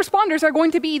first responders are going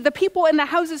to be the people in the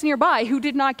houses nearby who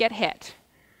did not get hit.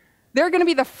 They're going to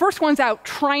be the first ones out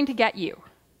trying to get you.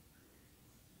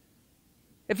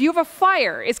 If you have a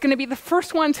fire, it's going to be the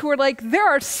first ones who are like, "There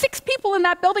are 6 people in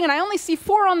that building and I only see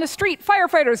 4 on the street.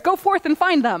 Firefighters, go forth and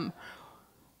find them."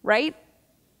 Right?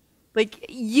 Like,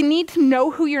 you need to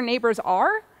know who your neighbors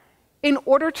are in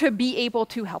order to be able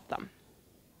to help them.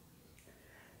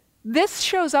 This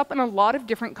shows up in a lot of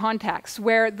different contexts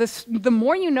where the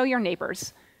more you know your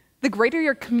neighbors, the greater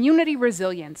your community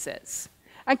resilience is.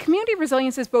 And community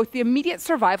resilience is both the immediate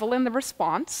survival and the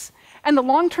response, and the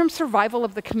long-term survival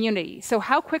of the community. So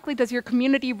how quickly does your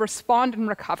community respond and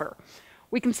recover?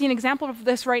 We can see an example of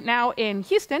this right now in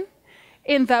Houston,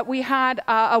 in that we had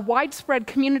a widespread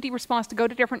community response to go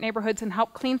to different neighborhoods and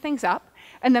help clean things up,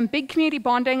 and then big community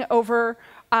bonding over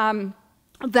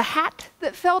the hat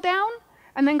that fell down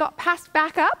and then got passed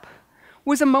back up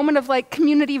was a moment of like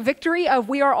community victory of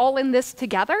we are all in this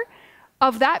together.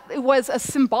 Of that, it was a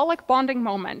symbolic bonding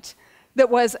moment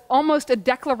that was almost a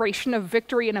declaration of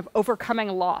victory and of overcoming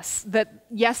loss. That,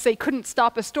 yes, they couldn't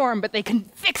stop a storm, but they can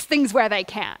fix things where they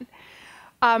can.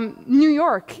 New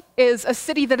York is a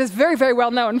city that is very, very well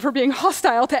known for being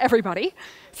hostile to everybody.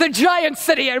 It's a giant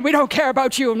city, and we don't care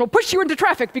about you, and we'll push you into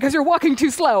traffic because you're walking too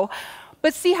slow.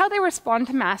 But see how they respond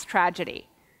to mass tragedy.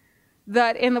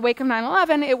 That in the wake of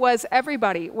 9/11, it was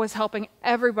everybody was helping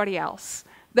everybody else.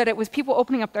 That it was people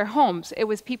opening up their homes. It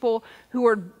was people who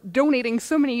were donating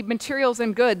so many materials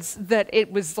and goods that it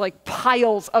was like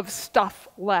piles of stuff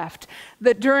left.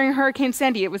 That during Hurricane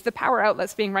Sandy, it was the power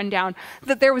outlets being run down.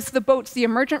 That there was the boats, the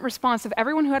emergent response of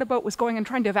everyone who had a boat was going and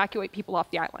trying to evacuate people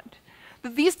off the island.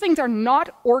 That these things are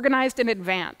not organized in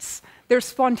advance. They're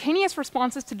spontaneous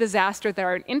responses to disaster that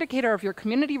are an indicator of your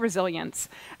community resilience.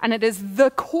 And it is the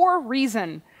core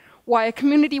reason why a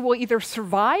community will either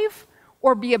survive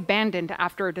or be abandoned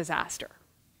after a disaster.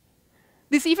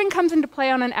 This even comes into play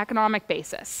on an economic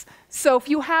basis. So if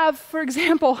you have, for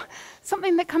example,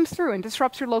 something that comes through and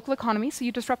disrupts your local economy, so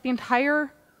you disrupt the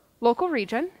entire local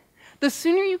region, the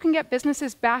sooner you can get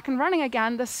businesses back and running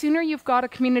again, the sooner you've got a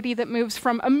community that moves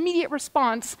from immediate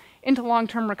response into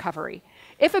long-term recovery.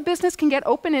 If a business can get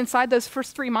open inside those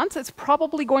first 3 months, it's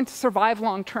probably going to survive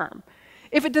long-term.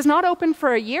 If it does not open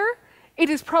for a year, it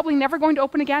is probably never going to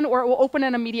open again, or it will open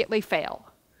and immediately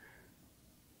fail.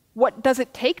 What does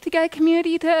it take to get a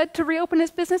community to reopen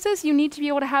its businesses? You need to be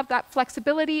able to have that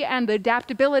flexibility and the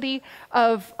adaptability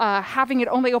of having it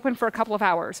only open for a couple of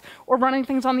hours, or running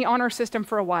things on the honor system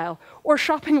for a while, or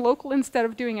shopping local instead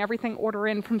of doing everything order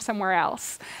in from somewhere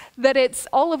else. That it's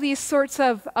all of these sorts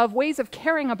of ways of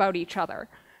caring about each other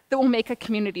that will make a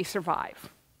community survive.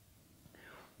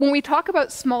 When we talk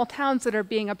about small towns that are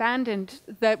being abandoned,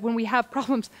 that when we have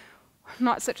problems,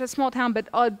 not such a small town, but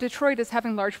Detroit is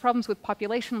having large problems with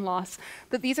population loss,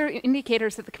 that these are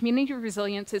indicators that the community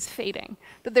resilience is fading,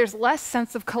 that there's less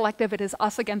sense of collective, it is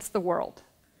us against the world,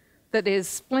 that is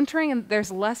splintering, and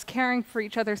there's less caring for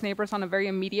each other's neighbors on a very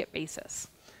immediate basis.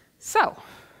 So,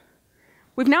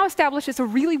 we've now established it's a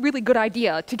really, really good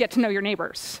idea to get to know your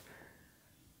neighbors.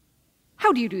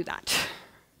 How do you do that?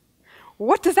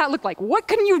 What does that look like? What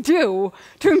can you do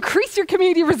to increase your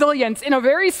community resilience in a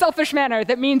very selfish manner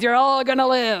that means you're all gonna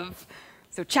live?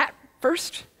 So chat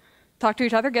first, talk to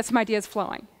each other, get some ideas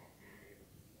flowing.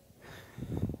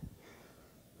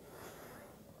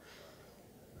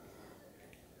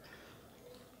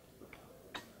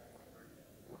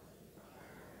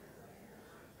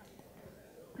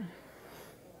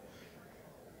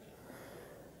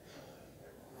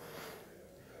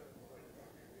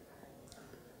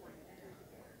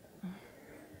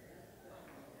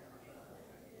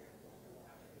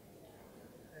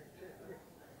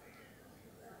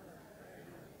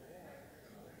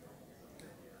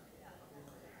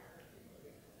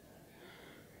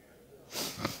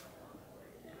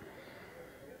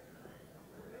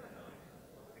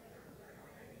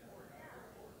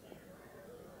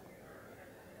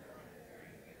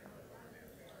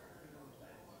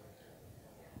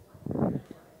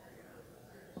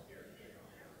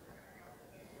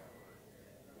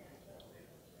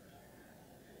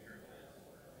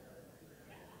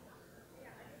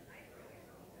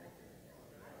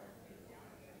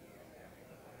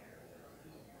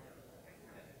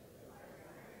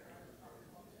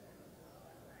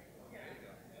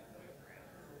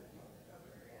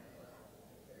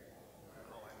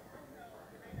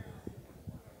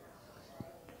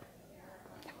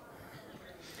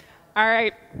 All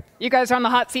right, you guys are on the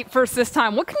hot seat first this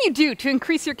time. What can you do to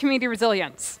increase your community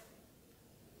resilience?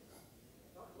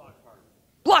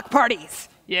 Block parties.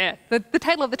 Yeah, the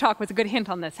title of the talk was a good hint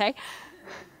on this, hey?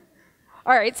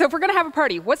 All right, so if we're going to have a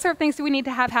party, what sort of things do we need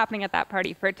to have happening at that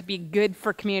party for it to be good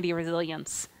for community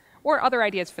resilience? Or other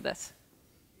ideas for this?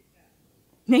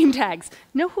 Name tags.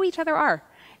 Know who each other are.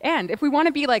 And if we want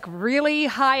to be like really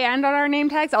high-end on our name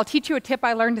tags, I'll teach you a tip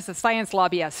I learned as a science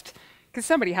lobbyist, because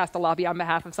somebody has to lobby on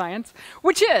behalf of science,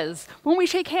 which is, when we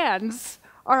shake hands,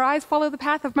 our eyes follow the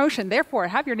path of motion. Therefore,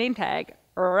 have your name tag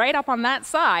right up on that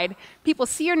side. People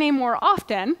see your name more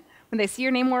often. When they see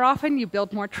your name more often, you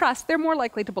build more trust. They're more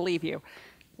likely to believe you.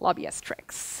 Lobbyist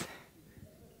tricks.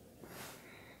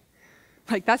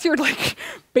 Like, that's your like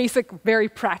basic, very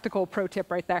practical pro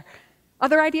tip right there.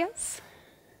 Other ideas?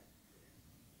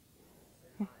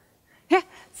 Yeah,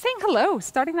 saying hello,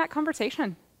 starting that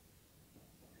conversation.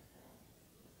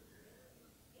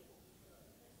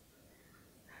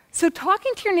 So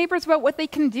talking to your neighbors about what they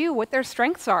can do, what their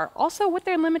strengths are, also what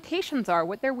their limitations are,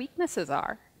 what their weaknesses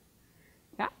are.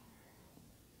 Yeah?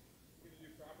 You can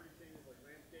do property changes like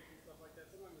landscaping, stuff like that.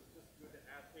 Sometimes it's just good to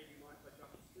ask, hey, do you mind if I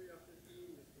chop the tree up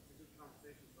 15? It's a good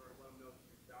conversation starter. Let them know that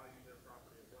you value their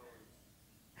property as well.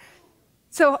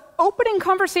 So opening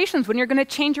conversations when you're going to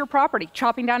change your property,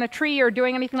 chopping down a tree or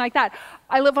doing anything like that.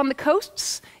 I live on the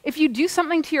coasts. If you do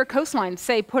something to your coastline,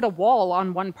 say put a wall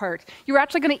on one part, you're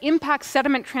actually going to impact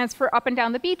sediment transfer up and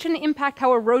down the beach and impact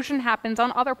how erosion happens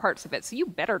on other parts of it. So you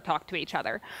better talk to each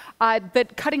other.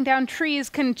 That cutting down trees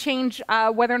can change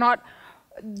whether or not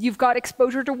you've got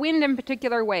exposure to wind in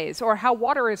particular ways, or how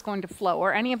water is going to flow,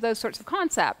 or any of those sorts of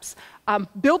concepts.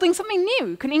 Building something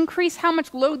new can increase how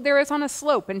much load there is on a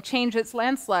slope and change its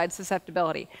landslide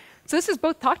susceptibility. So this is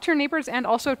both talk to your neighbors and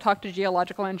also talk to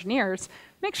geological engineers.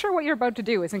 Make sure what you're about to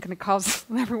do isn't going to cause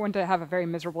everyone to have a very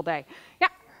miserable day. Yeah?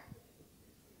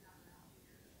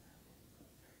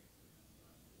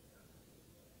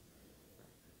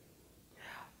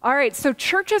 All right, so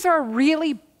churches are a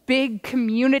really big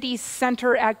community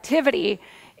center activity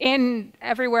in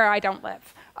everywhere I don't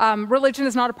live. Religion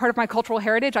is not a part of my cultural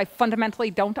heritage. I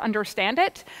fundamentally don't understand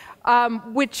it,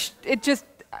 which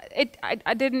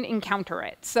I didn't encounter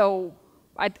it, so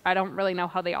I don't really know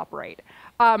how they operate.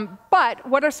 But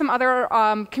what are some other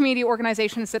community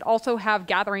organizations that also have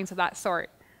gatherings of that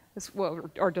sort?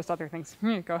 Or just other things?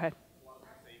 Go ahead.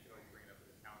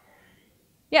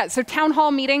 Yeah, so town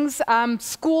hall meetings,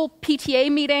 school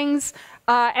PTA meetings,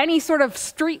 any sort of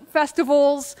street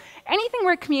festivals, anything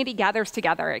where a community gathers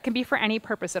together. It can be for any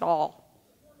purpose at all.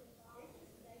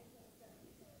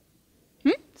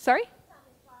 Sorry?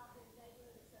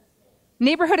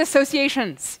 Neighborhood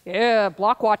associations. Yeah,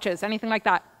 block watches, anything like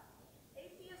that.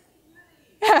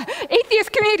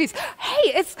 Atheist communities.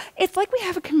 Hey, it's like we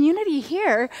have a community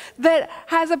here that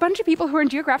has a bunch of people who are in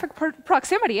geographic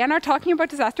proximity and are talking about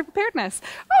disaster preparedness.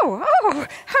 Oh,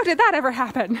 how did that ever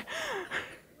happen?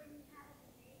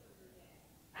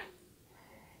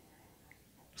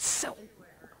 So,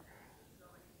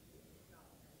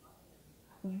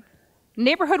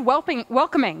 neighborhood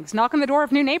welcomings, knock on the door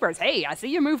of new neighbors. Hey, I see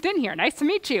you moved in here. Nice to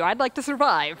meet you. I'd like to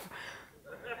survive.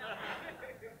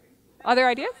 Other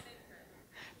ideas?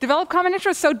 Develop common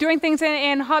interests, so doing things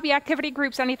in hobby activity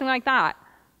groups, anything like that.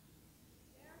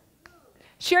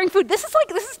 Sharing food. This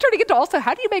is turning into also,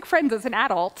 how do you make friends as an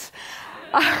adult?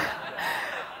 All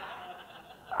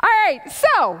right,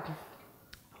 so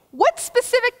what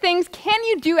specific things can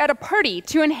you do at a party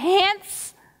to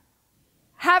enhance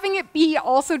having it be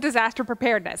also disaster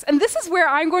preparedness? And this is where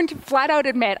I'm going to flat out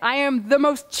admit I am the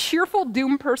most cheerful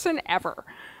doom person ever.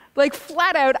 Like,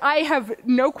 flat out, I have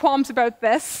no qualms about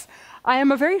this. I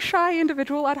am a very shy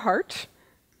individual at heart,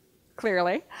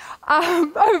 clearly.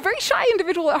 I'm a very shy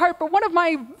individual at heart, but one of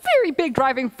my very big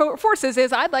driving forces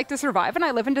is I'd like to survive, and I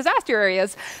live in disaster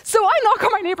areas. So I knock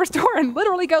on my neighbor's door and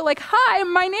literally go like, hi,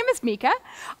 my name is Mika.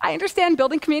 I understand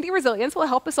building community resilience will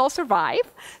help us all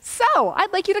survive. So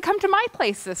I'd like you to come to my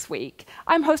place this week.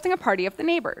 I'm hosting a party of the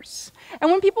neighbors.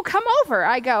 And when people come over,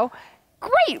 I go,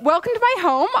 great, welcome to my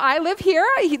home. I live here.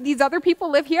 These other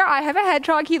people live here. I have a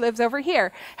hedgehog. He lives over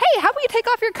here. Hey, how about you take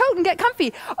off your coat and get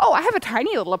comfy? Oh, I have a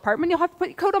tiny little apartment. You'll have to put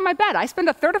your coat on my bed. I spend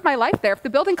a third of my life there. If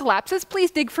the building collapses, please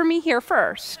dig for me here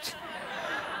first.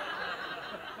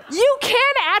 You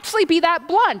can actually be that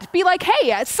blunt. Be like,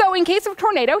 hey, so in case of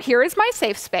tornado, here is my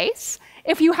safe space.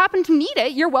 If you happen to need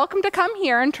it, you're welcome to come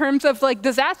here. In terms of like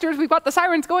disasters, we've got the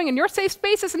sirens going and your safe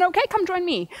space isn't okay, come join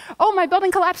me. Oh, my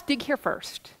building collapsed, dig here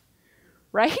first.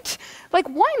 Right? Like,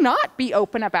 why not be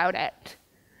open about it?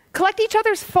 Collect each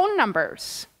other's phone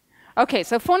numbers. Okay,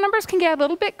 so phone numbers can get a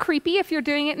little bit creepy if you're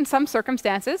doing it in some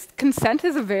circumstances. Consent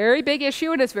is a very big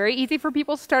issue, and it's very easy for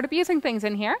people to start abusing things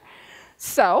in here.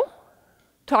 So,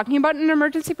 talking about an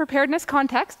emergency preparedness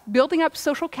context, building up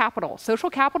social capital. Social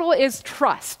capital is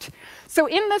trust. So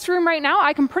in this room right now,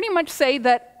 I can pretty much say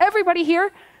that everybody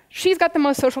here, she's got the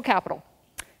most social capital,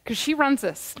 because she runs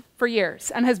this for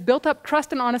years and has built up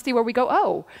trust and honesty where we go,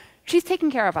 oh, she's taking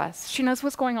care of us. She knows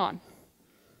what's going on,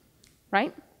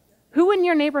 right? Who in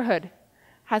your neighborhood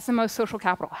has the most social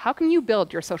capital? How can you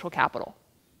build your social capital?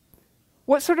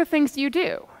 What sort of things do you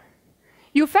do?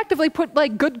 You effectively put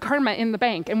like good karma in the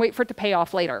bank and wait for it to pay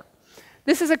off later.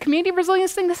 This is a community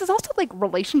resilience thing. This is also like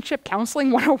relationship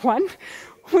counseling 101,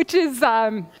 which is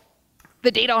the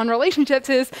data on relationships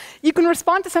is you can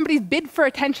respond to somebody's bid for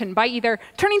attention by either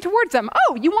turning towards them,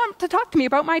 oh, you want to talk to me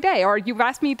about my day, or you've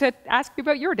asked me to ask you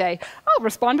about your day. I'll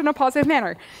respond in a positive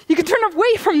manner. You can turn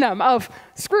away from them of,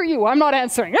 screw you, I'm not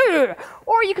answering. Ugh.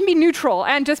 Or you can be neutral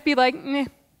and just be like,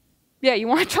 yeah, you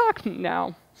want to talk?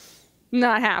 No,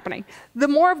 not happening. The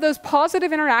more of those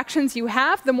positive interactions you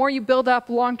have, the more you build up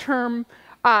long-term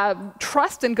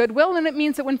trust and goodwill, and it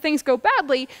means that when things go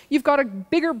badly, you've got a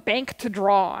bigger bank to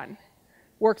draw on.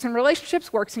 Works in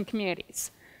relationships, works in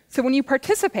communities. So when you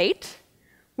participate,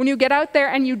 when you get out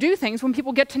there and you do things, when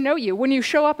people get to know you, when you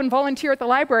show up and volunteer at the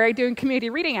library doing community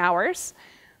reading hours,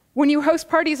 when you host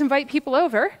parties, invite people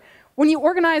over, when you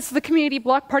organize the community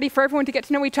block party for everyone to get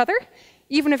to know each other,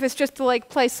 even if it's just to like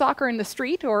play soccer in the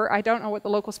street, or I don't know what the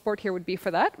local sport here would be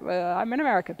for that. I'm in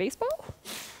America. Baseball?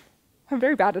 I'm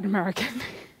very bad at American.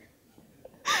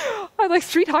 I like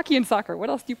street hockey and soccer. What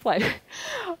else do you play?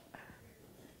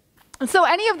 So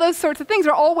any of those sorts of things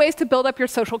are all ways to build up your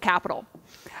social capital.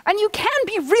 And you can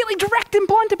be really direct and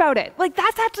blunt about it. Like,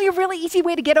 that's actually a really easy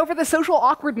way to get over the social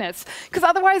awkwardness. Because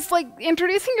otherwise, like,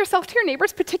 introducing yourself to your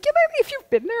neighbors, particularly if you've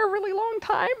been there a really long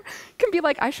time, can be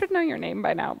like, I should know your name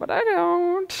by now, but I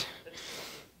don't.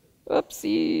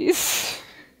 Oopsies.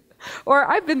 Or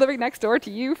I've been living next door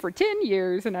to you for 10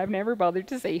 years and I've never bothered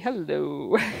to say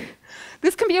hello.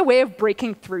 This can be a way of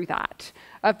breaking through that,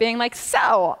 of being like,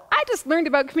 so, I just learned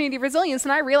about community resilience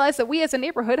and I realized that we as a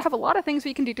neighborhood have a lot of things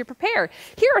we can do to prepare.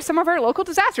 Here are some of our local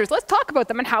disasters. Let's talk about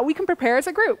them and how we can prepare as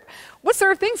a group. What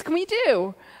sort of things can we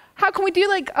do? How can we do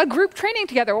like a group training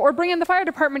together, or bring in the fire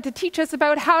department to teach us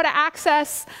about how to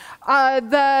access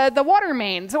the water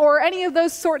mains, or any of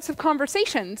those sorts of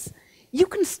conversations? You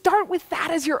can start with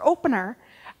that as your opener,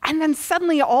 and then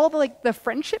suddenly all the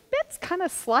friendship bits kind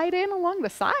of slide in along the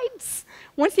sides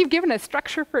once you've given a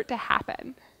structure for it to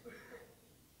happen.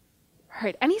 All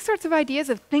right, any sorts of ideas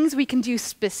of things we can do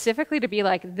specifically to be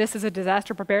like, this is a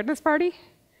disaster preparedness party?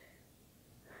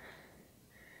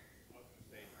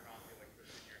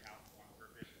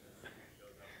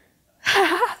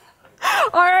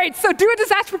 All right, so do a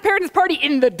disaster preparedness party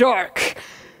in the dark.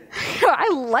 I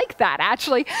like that,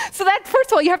 actually. So that, first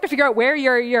of all, you have to figure out where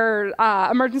your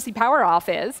emergency power off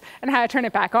is and how to turn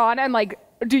it back on, and like,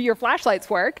 do your flashlights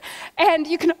work? And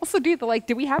you can also do the like,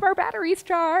 do we have our batteries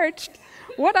charged?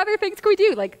 What other things can we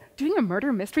do? Like doing a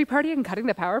murder mystery party and cutting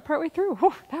the power partway through?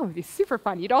 Oh, that would be super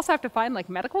fun. You'd also have to find like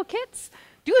medical kits.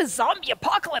 Do a zombie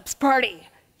apocalypse party.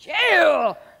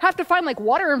 Yeah! Have to find like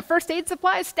water and first aid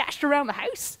supplies stashed around the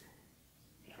house.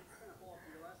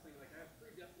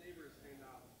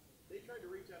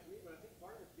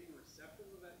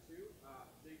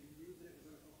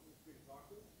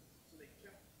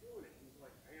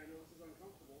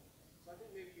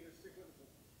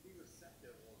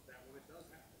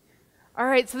 All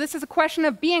right, so this is a question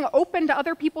of being open to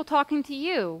other people talking to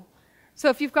you. So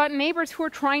if you've got neighbors who are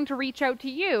trying to reach out to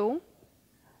you,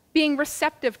 being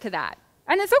receptive to that.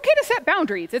 And it's okay to set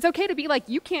boundaries. It's okay to be like,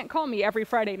 you can't call me every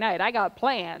Friday night. I got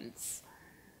plans.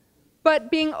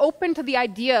 But being open to the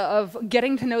idea of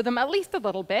getting to know them at least a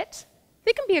little bit.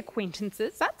 They can be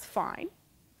acquaintances. That's fine.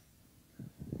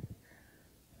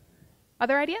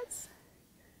 Other ideas?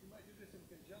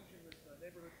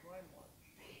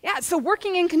 Yeah, so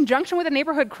working in conjunction with a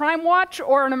neighborhood crime watch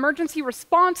or an emergency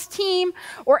response team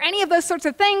or any of those sorts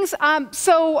of things.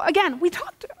 So again, we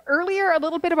talked earlier a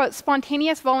little bit about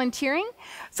spontaneous volunteering.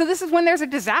 So this is when there's a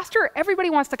disaster,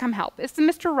 everybody wants to come help. It's the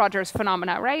Mr. Rogers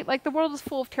phenomena, right? Like, the world is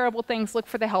full of terrible things, look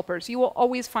for the helpers. You will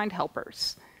always find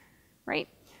helpers, right?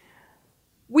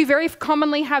 We very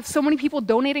commonly have so many people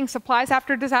donating supplies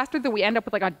after a disaster that we end up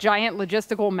with like a giant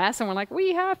logistical mess, and we're like,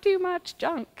 we have too much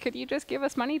junk. Could you just give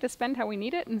us money to spend how we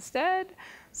need it instead?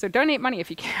 So donate money if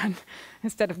you can,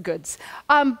 instead of goods.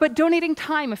 But donating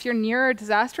time, if you're near a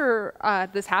disaster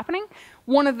that's happening,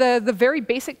 one of the very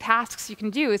basic tasks you can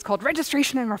do is called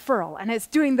registration and referral, and it's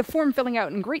doing the form filling out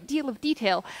in a great deal of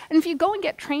detail. And if you go and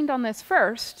get trained on this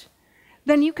first,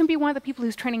 then you can be one of the people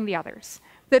who's training the others.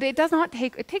 That it does not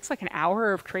take, it takes like an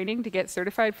hour of training to get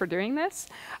certified for doing this,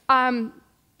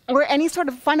 or any sort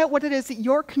of find out what it is that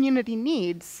your community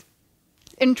needs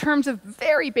in terms of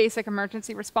very basic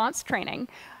emergency response training.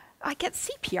 Get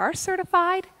CPR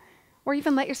certified, or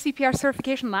even let your CPR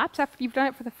certification lapse after you've done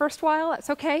it for the first while. That's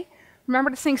okay. Remember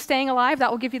to sing Staying Alive.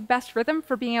 That will give you the best rhythm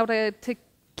for being able to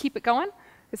keep it going.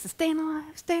 This is staying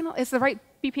alive, staying alive. It's the right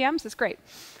BPMs. It's great.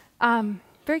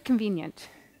 Very convenient.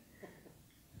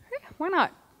 Why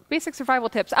not? Basic survival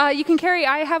tips. You can carry,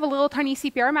 I have a little tiny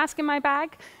CPR mask in my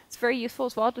bag. It's very useful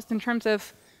as well, just in terms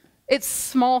of it's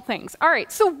small things. All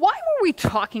right, so why were we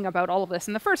talking about all of this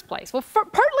in the first place? Well,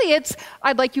 partly it's,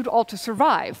 I'd like you all to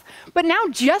survive. But now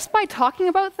just by talking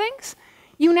about things,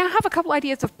 you now have a couple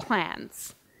ideas of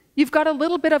plans. You've got a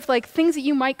little bit of like things that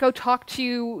you might go talk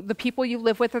to the people you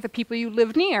live with or the people you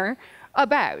live near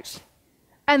about.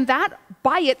 And that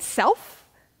by itself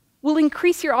will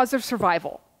increase your odds of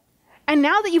survival. And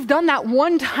now that you've done that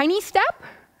one tiny step,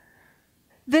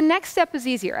 the next step is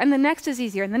easier, and the next is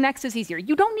easier, and the next is easier.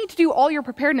 You don't need to do all your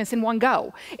preparedness in one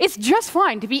go. It's just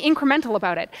fine to be incremental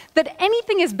about it, that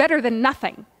anything is better than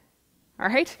nothing. All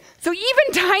right? So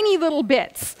even tiny little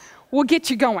bits will get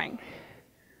you going.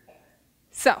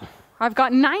 So I've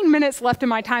got 9 minutes left in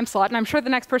my time slot, and I'm sure the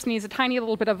next person needs a tiny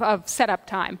little bit of setup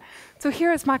time. So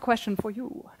here is my question for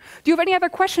you. Do you have any other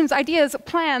questions, ideas,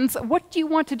 plans? What do you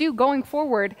want to do going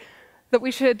forward that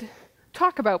we should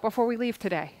talk about before we leave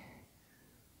today?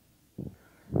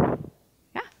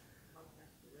 Yeah?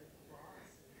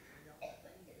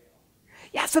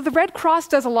 Yeah, so the Red Cross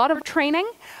does a lot of training.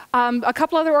 A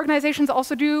couple other organizations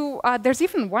also do. There's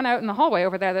even one out in the hallway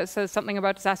over there that says something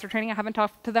about disaster training. I haven't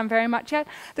talked to them very much yet.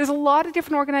 There's a lot of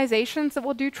different organizations that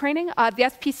will do training. The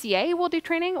SPCA will do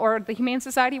training, or the Humane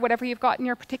Society, whatever you've got in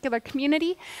your particular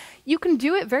community. You can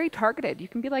do it very targeted. You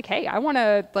can be like, hey, I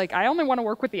only want to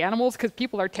work with the animals because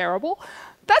people are terrible.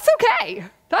 That's okay.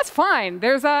 That's fine.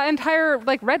 There's an entire,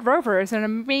 Red Rover is an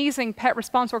amazing pet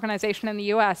response organization in the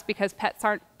US because pets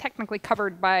aren't technically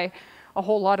covered by a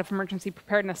whole lot of emergency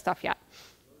preparedness stuff yet.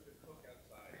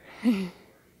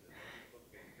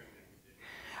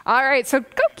 All right, so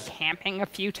go camping a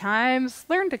few times,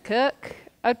 learn to cook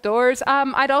outdoors.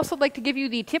 I'd also like to give you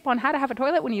the tip on how to have a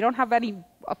toilet when you don't have any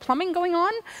plumbing going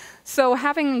on. So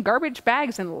having garbage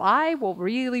bags and lye will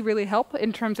really, really help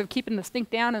in terms of keeping the stink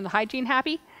down and the hygiene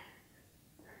happy.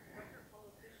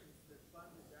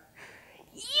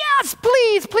 Yes,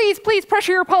 please, please, please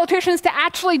pressure your politicians to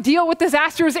actually deal with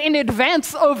disasters in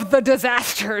advance of the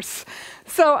disasters.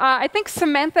 So I think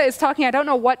Samantha is talking, I don't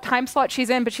know what time slot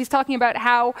she's in, but she's talking about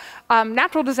how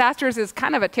natural disasters is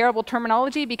kind of a terrible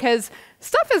terminology because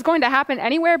stuff is going to happen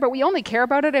anywhere, but we only care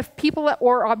about it if people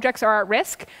or objects are at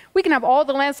risk. We can have all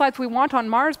the landslides we want on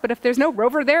Mars, but if there's no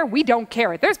rover there, we don't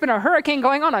care. There's been a hurricane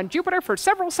going on Jupiter for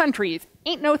several centuries.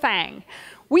 Ain't no thing.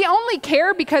 We only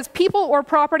care because people or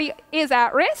property is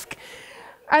at risk,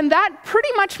 and that pretty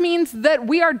much means that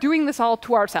we are doing this all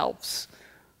to ourselves.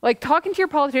 Like talking to your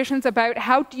politicians about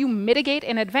how do you mitigate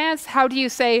in advance, how do you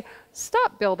say,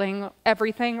 stop building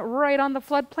everything right on the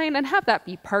floodplain and have that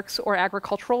be parks or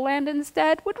agricultural land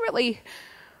instead would really,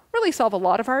 really solve a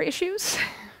lot of our issues.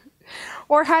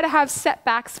 Or how to have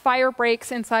setbacks, fire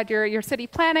breaks inside your city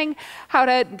planning, how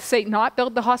to, say, not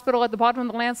build the hospital at the bottom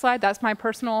of the landslide. That's my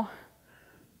personal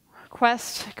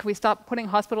quest. Can we stop putting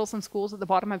hospitals and schools at the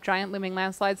bottom of giant looming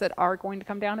landslides that are going to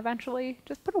come down eventually?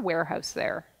 Just put a warehouse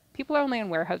there. People are only in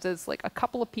warehouses, like a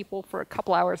couple of people for a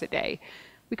couple hours a day.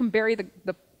 We can bury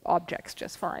the objects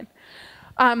just fine.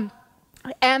 And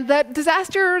that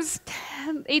disasters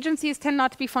agencies tend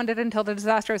not to be funded until the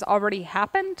disaster has already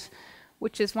happened,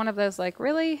 which is one of those like,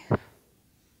 really?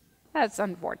 That's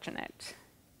unfortunate.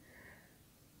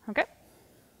 Okay?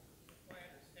 My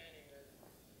understanding is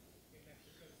in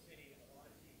Mexico City, a lot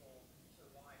of people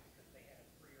survived because they had a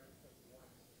pre-earthquake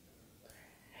warning system.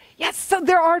 Yes, so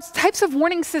there are types of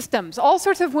warning systems, all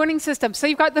sorts of warning systems. So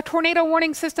you've got the tornado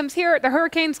warning systems here. The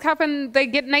hurricanes happen, they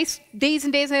get nice days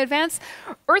and days in advance.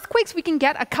 Earthquakes, we can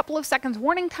get a couple of seconds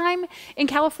warning time. In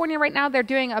California right now, they're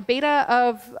doing a beta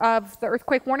of the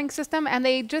earthquake warning system, and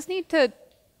they just need to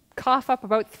cough up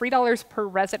about $3 per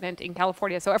resident in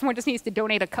California. So everyone just needs to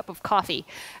donate a cup of coffee,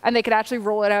 and they could actually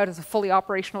roll it out as a fully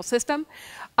operational system.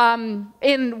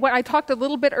 In what I talked a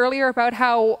little bit earlier about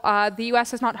how the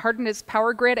US has not hardened its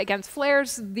power grid against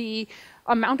flares, the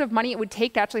amount of money it would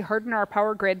take to actually harden our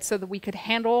power grid so that we could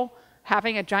handle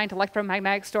having a giant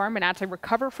electromagnetic storm and actually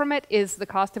recover from it is the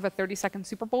cost of a 30-second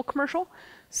Super Bowl commercial.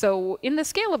 So in the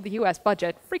scale of the US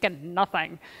budget, freaking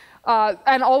nothing.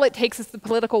 And all it takes is the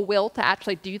political will to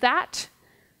actually do that.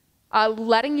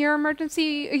 letting your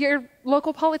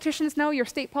local politicians know, your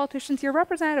state politicians, your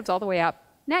representatives all the way up,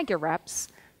 nag your reps.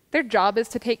 Their job is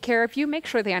to take care of you, make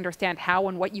sure they understand how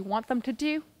and what you want them to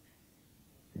do.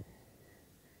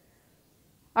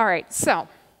 All right, so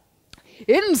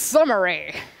in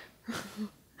summary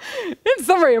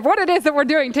of what it is that we're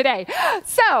doing today.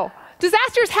 So,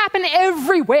 disasters happen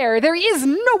everywhere. There is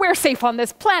nowhere safe on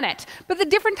this planet. But the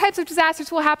different types of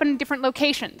disasters will happen in different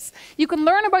locations. You can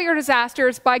learn about your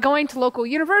disasters by going to local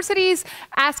universities,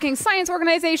 asking science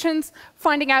organizations,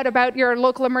 finding out about your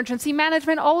local emergency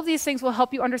management. All of these things will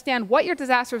help you understand what your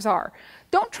disasters are.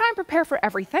 Don't try and prepare for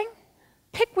everything.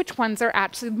 Pick which ones are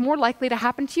actually more likely to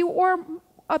happen to you or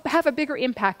have a bigger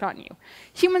impact on you.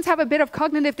 Humans have a bit of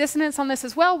cognitive dissonance on this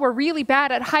as well. We're really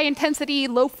bad at high-intensity,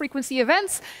 low-frequency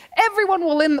events. Everyone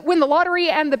will win the lottery,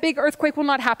 and the big earthquake will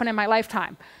not happen in my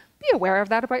lifetime. Be aware of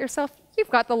that about yourself. You've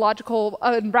got the logical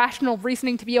and rational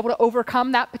reasoning to be able to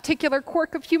overcome that particular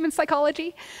quirk of human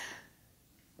psychology.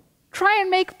 Try and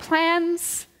make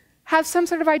plans. Have some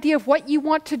sort of idea of what you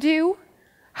want to do.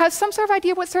 Have some sort of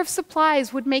idea what sort of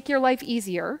supplies would make your life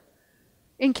easier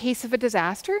in case of a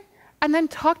disaster. And then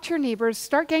talk to your neighbors,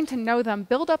 start getting to know them,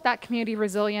 build up that community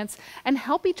resilience, and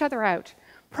help each other out.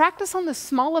 Practice on the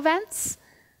small events,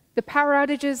 the power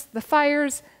outages, the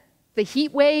fires, the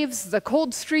heat waves, the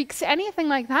cold streaks, anything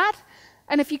like that.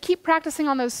 And if you keep practicing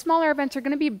on those smaller events, you're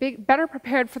going to be better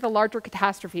prepared for the larger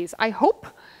catastrophes. I hope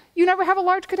you never have a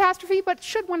large catastrophe, but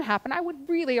should one happen, I would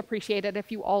really appreciate it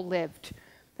if you all lived.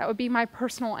 That would be my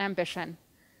personal ambition.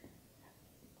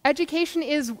 Education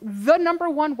is the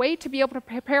 #1 way to be able to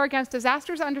prepare against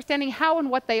disasters. Understanding how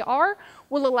and what they are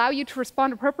will allow you to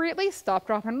respond appropriately, stop,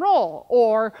 drop, and roll,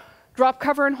 or drop,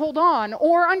 cover, and hold on,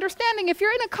 or understanding if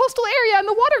you're in a coastal area and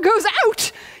the water goes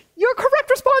out, your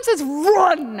correct response is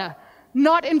run,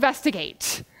 not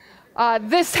investigate.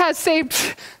 This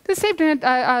saved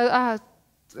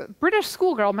British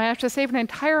schoolgirl managed to save an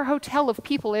entire hotel of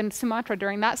people in Sumatra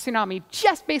during that tsunami.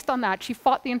 Just based on that, she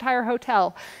fought the entire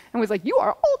hotel and was like, "You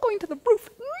are all going to the roof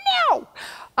now!"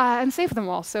 And saved them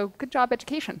all. So good job,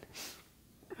 education.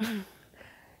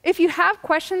 If you have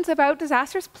questions about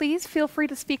disasters, please feel free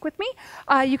to speak with me.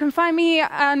 You can find me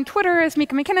on Twitter as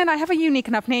Mika McKinnon. I have a unique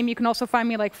enough name. You can also find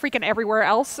me like freaking everywhere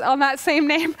else on that same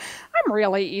name. I'm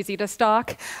really easy to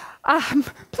stalk.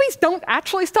 Please don't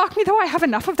actually stalk me, though. I have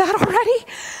enough of that already.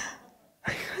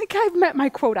 I think I've met my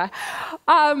quota.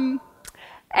 And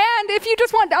if you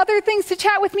just want other things to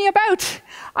chat with me about,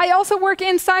 I also work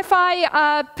in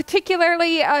sci-fi,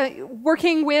 particularly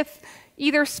working with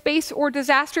either space or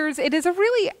disasters. It is a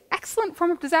really excellent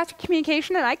form of disaster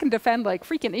communication, and I can defend like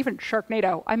freaking even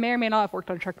Sharknado. I may or may not have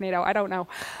worked on Sharknado, I don't know.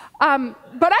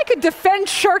 But I could defend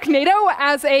Sharknado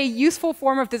as a useful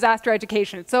form of disaster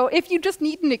education. So if you just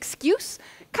need an excuse,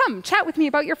 come chat with me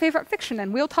about your favorite fiction,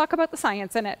 and we'll talk about the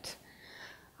science in it.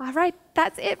 All right,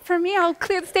 that's it for me. I'll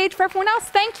clear the stage for everyone else.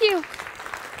 Thank you.